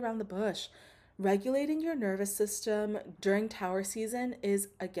going to beat around the bush. Regulating your nervous system during tower season is,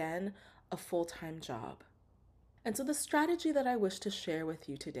 again, a full-time job. And so the strategy that I wish to share with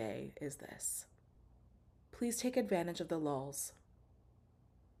you today is this. Please take advantage of the lulls.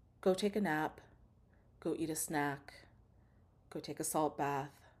 Go take a nap. Go eat a snack. Go take a salt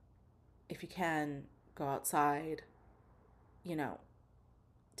bath. If you can, go outside.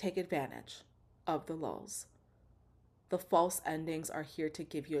 Take advantage of the lulls. The false endings are here to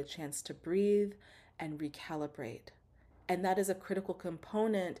give you a chance to breathe and recalibrate. And that is a critical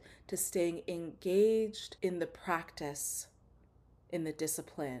component to staying engaged in the practice, in the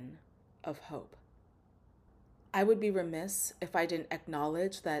discipline of hope. I would be remiss if I didn't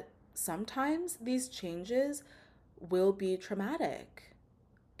acknowledge that sometimes these changes will be traumatic.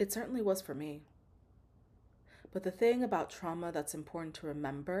 It certainly was for me. But the thing about trauma that's important to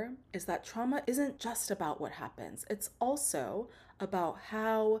remember is that trauma isn't just about what happens. It's also about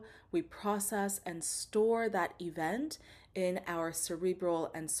how we process and store that event in our cerebral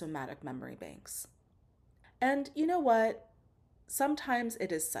and somatic memory banks. And you know what? Sometimes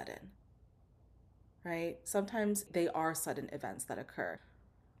it is sudden, right? Sometimes they are sudden events that occur.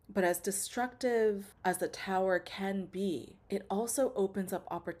 But as destructive as the tower can be, it also opens up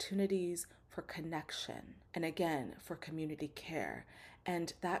opportunities for connection and, again, for community care.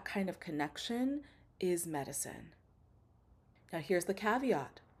 And that kind of connection is medicine. Now, here's the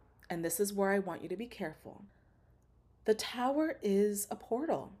caveat, and this is where I want you to be careful. The tower is a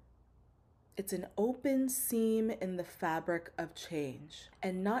portal. It's an open seam in the fabric of change,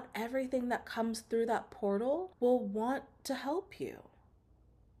 and not everything that comes through that portal will want to help you.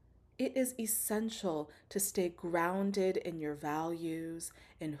 It is essential to stay grounded in your values,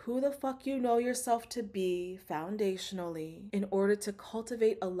 in who the fuck you know yourself to be foundationally, in order to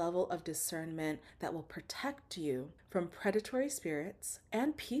cultivate a level of discernment that will protect you from predatory spirits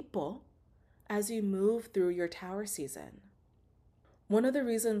and people as you move through your tower season. One of the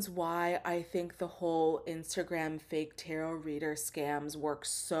reasons why I think the whole Instagram fake tarot reader scams work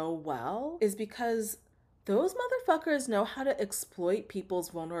so well is because those motherfuckers know how to exploit people's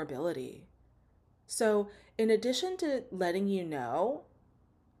vulnerability. So, in addition to letting you know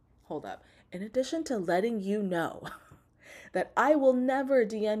that I will never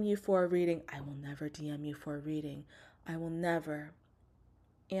DM you for a reading, I will never DM you for a reading, I will never,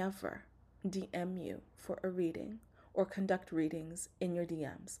 ever DM you for a reading or conduct readings in your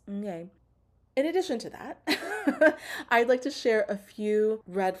DMs, okay? In addition to that, I'd like to share a few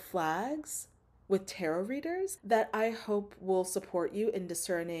red flags with tarot readers that I hope will support you in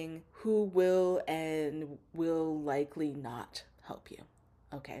discerning who will and will likely not help you.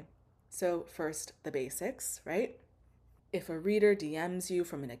 Okay, so first, the basics, right? If a reader DMs you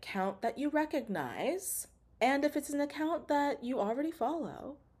from an account that you recognize, and if it's an account that you already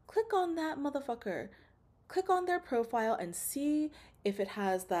follow, click on that motherfucker. Click on their profile and see if it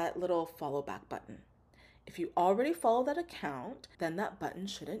has that little follow back button. If you already follow that account, then that button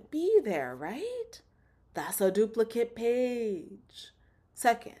shouldn't be there, right? That's a duplicate page.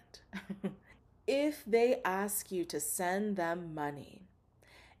 Second, if they ask you to send them money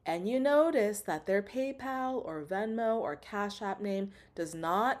and you notice that their PayPal or Venmo or Cash App name does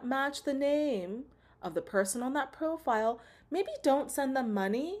not match the name of the person on that profile, maybe don't send them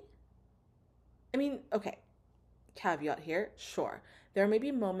money. I mean, okay, caveat here, sure. There may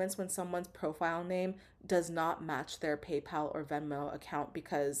be moments when someone's profile name does not match their PayPal or Venmo account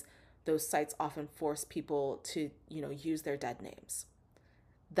because those sites often force people to, use their dead names.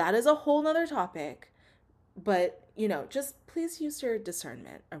 That is a whole nother topic, but, just please use your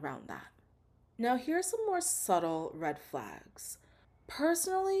discernment around that. Now, here's some more subtle red flags.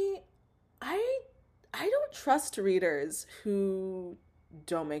 Personally, I don't trust readers who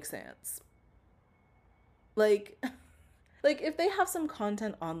don't make sense. Like if they have some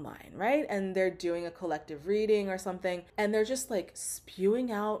content online, right? And they're doing a collective reading or something, and they're just like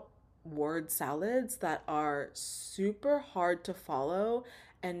spewing out word salads that are super hard to follow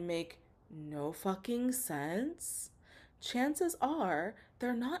and make no fucking sense, chances are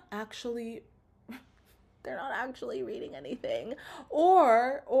they're not actually reading anything,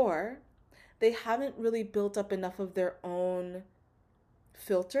 or they haven't really built up enough of their own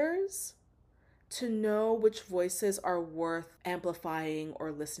filters to know which voices are worth amplifying or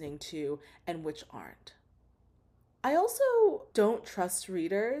listening to and which aren't. I also don't trust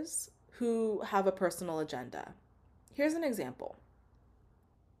readers who have a personal agenda. Here's an example.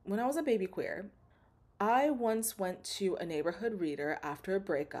 When I was a baby queer, I once went to a neighborhood reader after a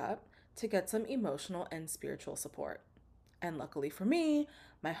breakup to get some emotional and spiritual support. And luckily for me,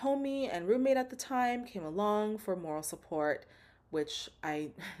 my homie and roommate at the time came along for moral support, which I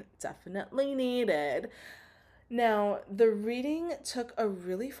definitely needed. Now, the reading took a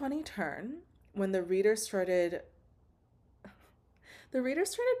really funny turn when the reader started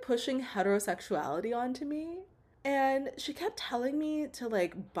pushing heterosexuality onto me. And she kept telling me to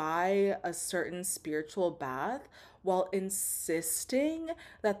buy a certain spiritual bath while insisting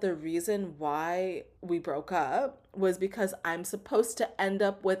that the reason why we broke up was because I'm supposed to end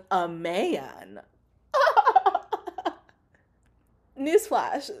up with a man.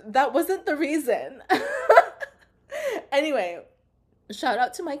 Newsflash, that wasn't the reason. Anyway, Shout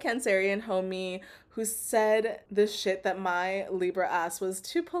out to my Cancerian homie who said the shit that my Libra ass was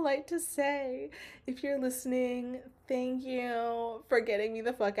too polite to say. If you're listening, thank you for getting me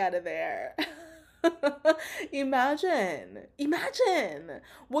the fuck out of there. Imagine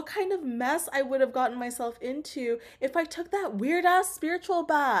what kind of mess I would have gotten myself into if I took that weird ass spiritual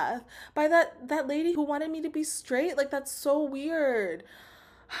bath by that lady who wanted me to be straight. Like, that's so weird.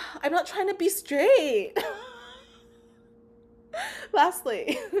 I'm not trying to be straight.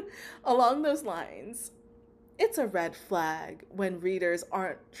 Lastly, along those lines, it's a red flag when readers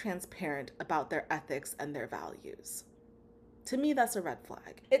aren't transparent about their ethics and their values. To me, that's a red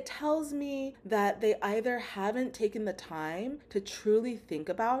flag. It tells me that they either haven't taken the time to truly think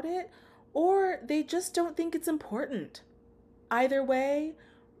about it, or they just don't think it's important. Either way,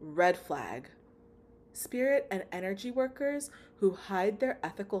 red flag. Spirit and energy workers who hide their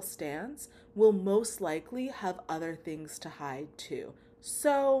ethical stance will most likely have other things to hide too.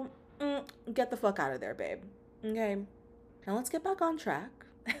 So, get the fuck out of there, babe. Okay, now let's get back on track.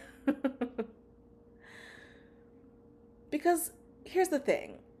 Because here's the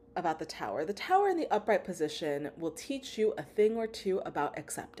thing about the Tower. The Tower in the upright position will teach you a thing or two about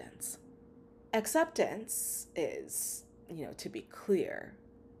acceptance. Acceptance is, to be clear,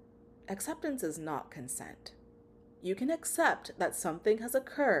 acceptance is not consent. You can accept that something has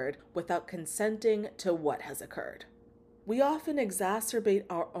occurred without consenting to what has occurred. We often exacerbate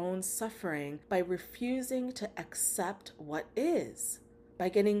our own suffering by refusing to accept what is, by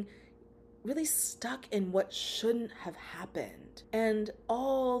getting really stuck in what shouldn't have happened and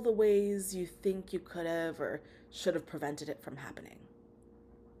all the ways you think you could have or should have prevented it from happening.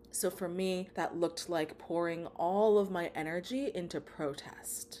 So for me, that looked like pouring all of my energy into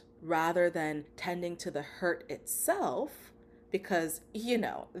protest rather than tending to the hurt itself, because,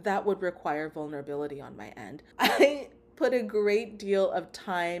 that would require vulnerability on my end. I put a great deal of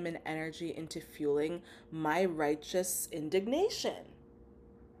time and energy into fueling my righteous indignation.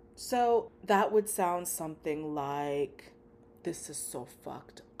 So that would sound something like, this is so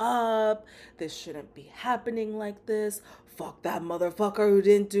fucked up. This shouldn't be happening like this. Fuck that motherfucker who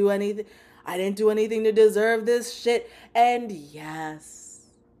didn't do anything. I didn't do anything to deserve this shit. And yes,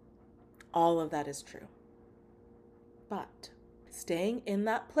 all of that is true. But staying in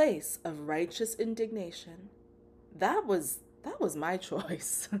that place of righteous indignation, that was my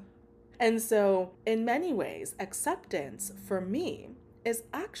choice. And so in many ways, acceptance for me is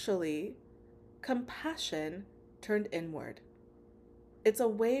actually compassion turned inward. It's a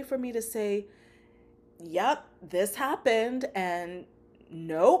way for me to say, yep, this happened, and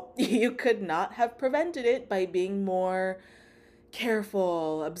nope, you could not have prevented it by being more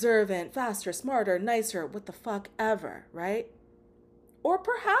careful, observant, faster, smarter, nicer, what the fuck ever, right? Or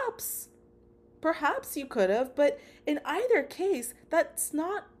perhaps you could have, but in either case, that's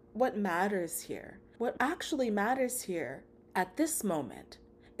not what matters here. What actually matters here at this moment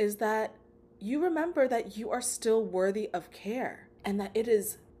is that you remember that you are still worthy of care and that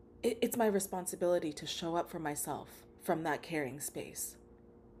it's my responsibility to show up for myself from that caring space.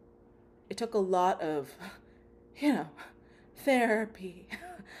 It took a lot of, therapy,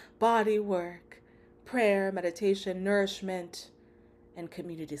 body work, prayer, meditation, nourishment, and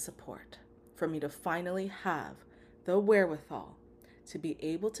community support for me to finally have the wherewithal to be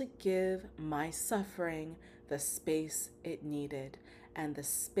able to give my suffering the space it needed. And the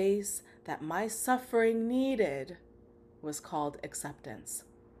space that my suffering needed was called acceptance.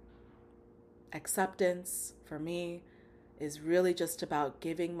 Acceptance, for me, is really just about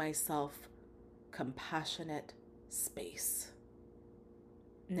giving myself compassionate space.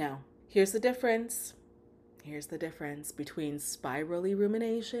 Now, here's the difference. Here's the difference between spirally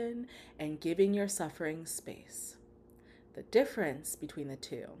rumination and giving your suffering space. The difference between the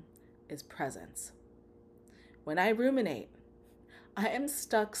two is presence. When I ruminate, I am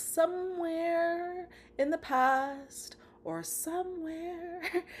stuck somewhere in the past or somewhere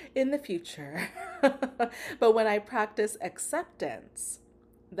in the future. But when I practice acceptance,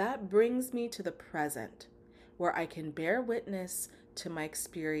 that brings me to the present, where I can bear witness to my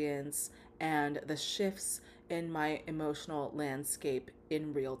experience and the shifts in my emotional landscape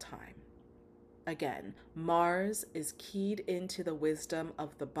in real time. Again, Mars is keyed into the wisdom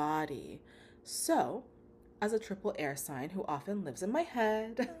of the body. So, as a triple air sign who often lives in my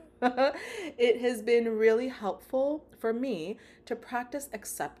head, it has been really helpful for me to practice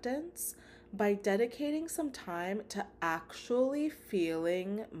acceptance by dedicating some time to actually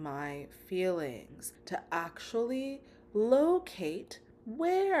feeling my feelings, to actually locate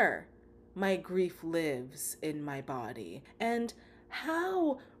where my grief lives in my body, and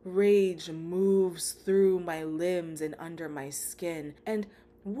how rage moves through my limbs and under my skin, and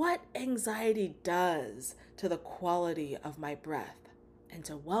what anxiety does to the quality of my breath, and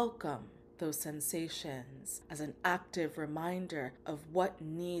to welcome those sensations as an active reminder of what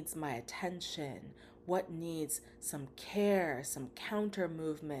needs my attention, what needs some care, some counter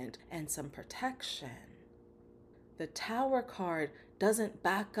movement, and some protection. The Tower card doesn't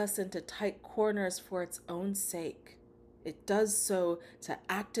back us into tight corners for its own sake. It does so to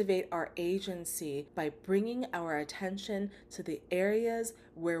activate our agency by bringing our attention to the areas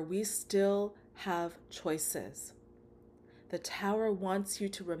where we still have choices. The Tower wants you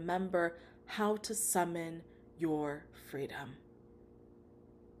to remember how to summon your freedom.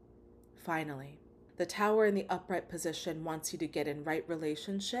 Finally, the Tower in the upright position wants you to get in right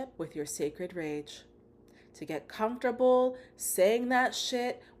relationship with your sacred rage, to get comfortable saying that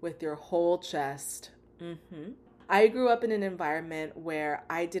shit with your whole chest. I grew up in an environment where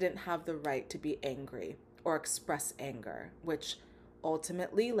I didn't have the right to be angry or express anger, which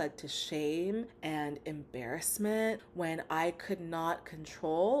ultimately led to shame and embarrassment when I could not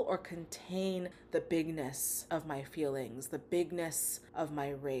control or contain the bigness of my feelings, the bigness of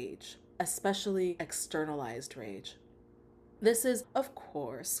my rage, especially externalized rage. This is, of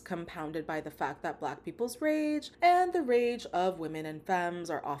course, compounded by the fact that Black people's rage and the rage of women and femmes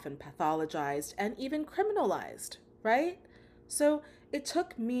are often pathologized and even criminalized, right? So it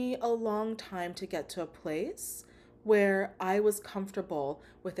took me a long time to get to a place where I was comfortable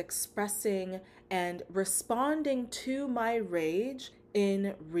with expressing and responding to my rage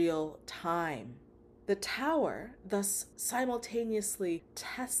in real time. The Tower thus simultaneously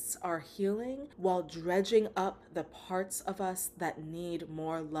tests our healing while dredging up the parts of us that need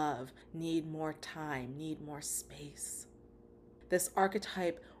more love, need more time, need more space. This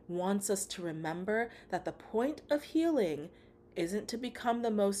archetype wants us to remember that the point of healing isn't to become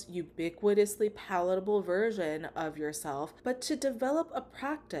the most ubiquitously palatable version of yourself, but to develop a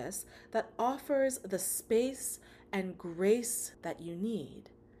practice that offers the space and grace that you need,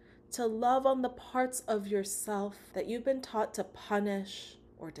 to love on the parts of yourself that you've been taught to punish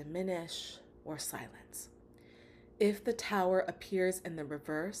or diminish or silence. If the Tower appears in the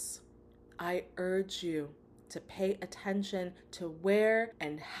reverse, I urge you to pay attention to where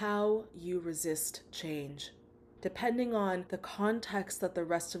and how you resist change. Depending on the context that the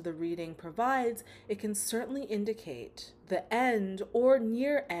rest of the reading provides, it can certainly indicate the end or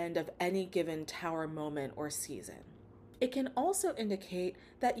near end of any given Tower moment or season. It can also indicate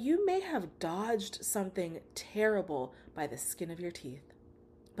that you may have dodged something terrible by the skin of your teeth.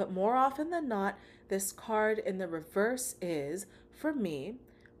 But more often than not, this card in the reverse is, for me,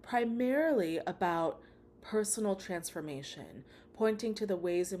 primarily about personal transformation, pointing to the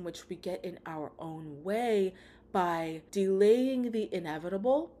ways in which we get in our own way by delaying the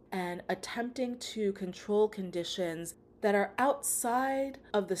inevitable and attempting to control conditions that are outside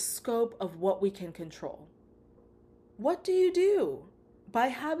of the scope of what we can control. What do you do by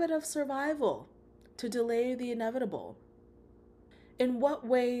habit of survival to delay the inevitable? In what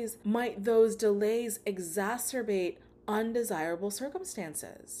ways might those delays exacerbate undesirable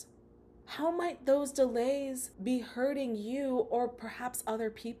circumstances? How might those delays be hurting you or perhaps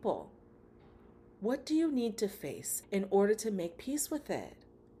other people? What do you need to face in order to make peace with it?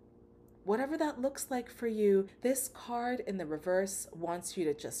 Whatever that looks like for you, this card in the reverse wants you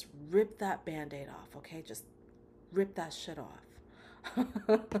to just rip that Band-Aid off, okay? Just rip that shit off.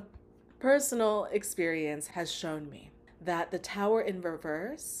 Personal experience has shown me that the Tower in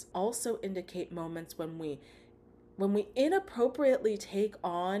reverse also indicate moments when we inappropriately take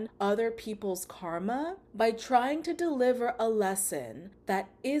on other people's karma by trying to deliver a lesson that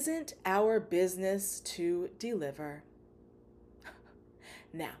isn't our business to deliver.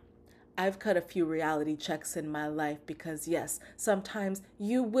 Now, I've cut a few reality checks in my life because yes, sometimes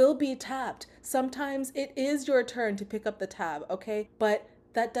you will be tapped. Sometimes it is your turn to pick up the tab, okay? But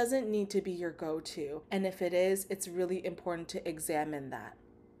that doesn't need to be your go-to. And if it is, it's really important to examine that.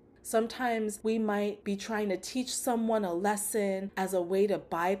 Sometimes we might be trying to teach someone a lesson as a way to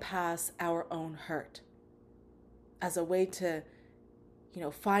bypass our own hurt, as a way to,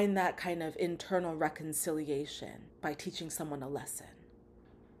 find that kind of internal reconciliation by teaching someone a lesson.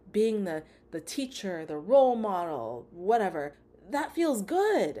 Being the teacher, the role model, whatever, that feels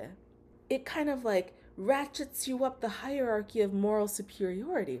good. It kind of like ratchets you up the hierarchy of moral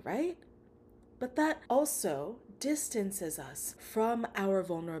superiority, right? But that also distances us from our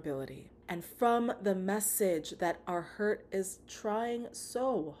vulnerability and from the message that our hurt is trying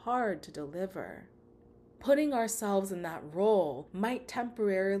so hard to deliver. Putting ourselves in that role might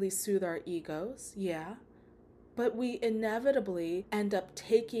temporarily soothe our egos, yeah, but we inevitably end up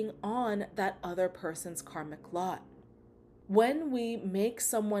taking on that other person's karmic lot. When we make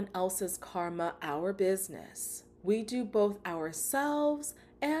someone else's karma our business, we do both ourselves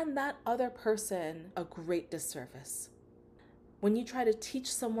and that other person a great disservice. When you try to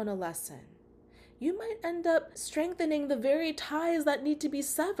teach someone a lesson, you might end up strengthening the very ties that need to be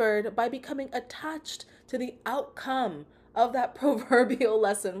severed by becoming attached to the outcome of that proverbial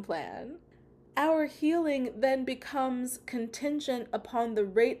lesson plan. Our healing then becomes contingent upon the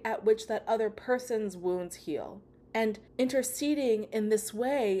rate at which that other person's wounds heal. And interceding in this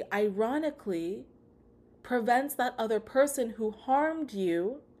way, ironically, prevents that other person who harmed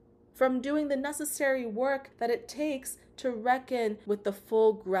you from doing the necessary work that it takes to reckon with the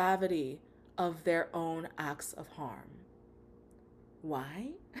full gravity of their own acts of harm. Why?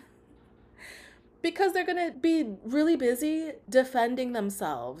 Because they're going to be really busy defending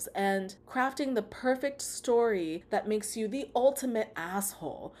themselves and crafting the perfect story that makes you the ultimate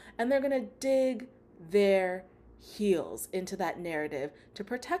asshole. And they're going to dig their heels into that narrative to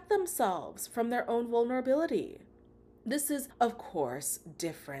protect themselves from their own vulnerability. This is, of course,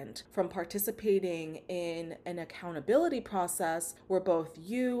 different from participating in an accountability process where both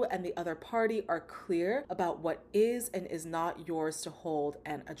you and the other party are clear about what is and is not yours to hold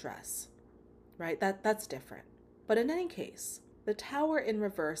and address. Right? That's different. But in any case, the Tower in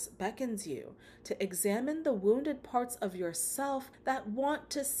reverse beckons you to examine the wounded parts of yourself that want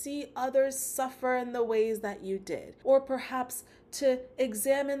to see others suffer in the ways that you did, or perhaps to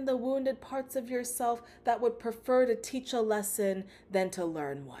examine the wounded parts of yourself that would prefer to teach a lesson than to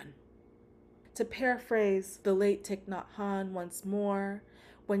learn one. To paraphrase the late Thich Nhat Hanh once more,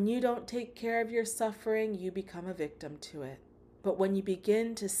 when you don't take care of your suffering, you become a victim to it. But when you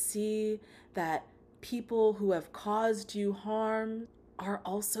begin to see that people who have caused you harm are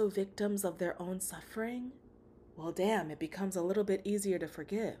also victims of their own suffering, well, damn, it becomes a little bit easier to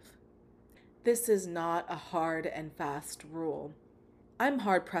forgive. This is not a hard and fast rule. I'm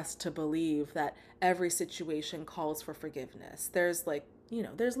hard-pressed to believe that every situation calls for forgiveness. There's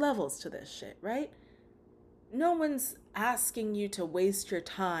there's levels to this shit, right? No one's asking you to waste your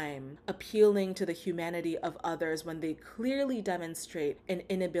time appealing to the humanity of others when they clearly demonstrate an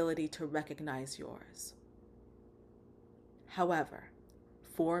inability to recognize yours. However,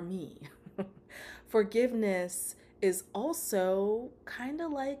 for me, forgiveness is also kind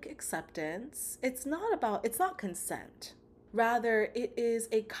of like acceptance. It's not consent. Rather, it is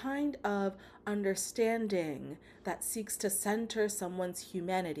a kind of understanding that seeks to center someone's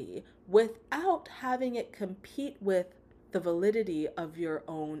humanity without having it compete with the validity of your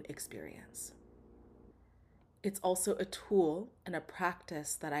own experience. It's also a tool and a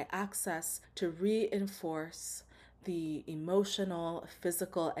practice that I access to reinforce the emotional,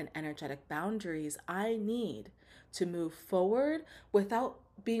 physical, and energetic boundaries I need to move forward without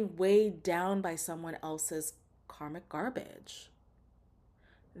being weighed down by someone else's karmic garbage.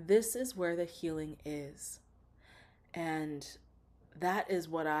 This is where the healing is. And that is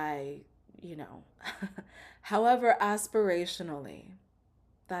what however aspirationally,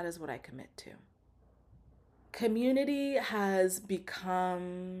 that is what I commit to. Community has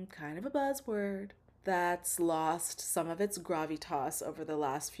become kind of a buzzword that's lost some of its gravitas over the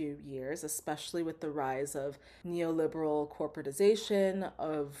last few years, especially with the rise of neoliberal corporatization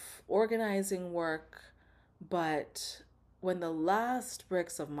of organizing work. But when the last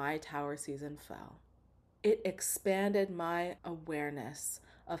bricks of my tower season fell, it expanded my awareness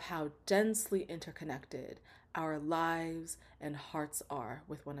of how densely interconnected our lives and hearts are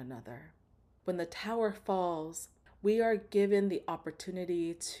with one another. When the tower falls, we are given the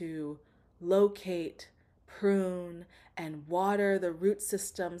opportunity to locate, prune, and water the root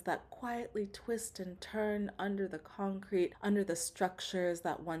systems that quietly twist and turn under the concrete, under the structures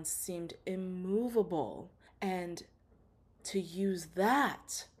that once seemed immovable, and to use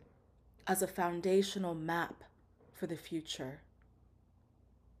that as a foundational map for the future.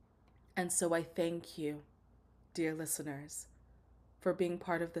 And so I thank you, dear listeners, for being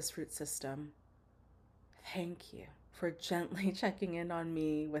part of this root system. Thank you for gently checking in on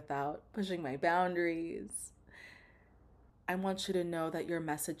me without pushing my boundaries. I want you to know that your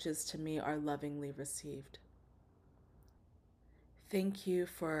messages to me are lovingly received. Thank you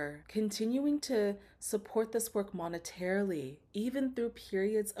for continuing to support this work monetarily, even through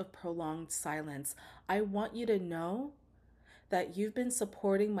periods of prolonged silence. I want you to know that you've been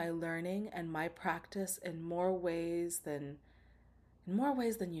supporting my learning and my practice in more ways than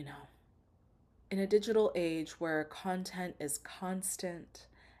you know. In a digital age where content is constant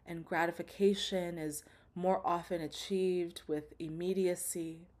and gratification is more often achieved with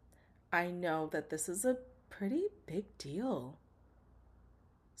immediacy, I know that this is a pretty big deal.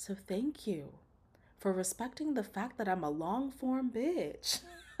 So thank you for respecting the fact that I'm a long form bitch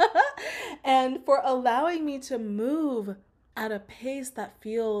and for allowing me to move at a pace that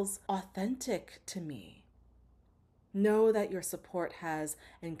feels authentic to me. Know that your support has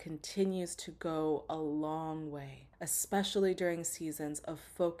and continues to go a long way, especially during seasons of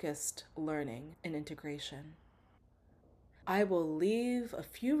focused learning and integration. I will leave a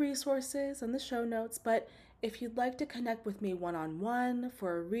few resources in the show notes, but if you'd like to connect with me one-on-one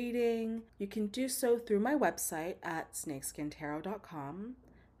for a reading, you can do so through my website at snakeskintarot.com.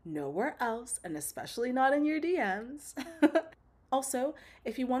 Nowhere else, and especially not in your DMs. Also,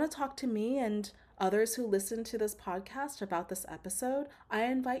 if you want to talk to me and others who listen to this podcast about this episode, I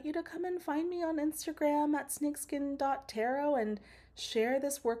invite you to come and find me on Instagram at snakeskin.tarot and share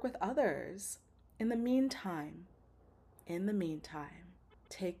this work with others. In the meantime,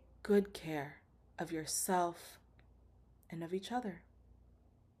 take good care of yourself and of each other.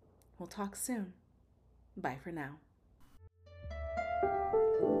 We'll talk soon. Bye for now.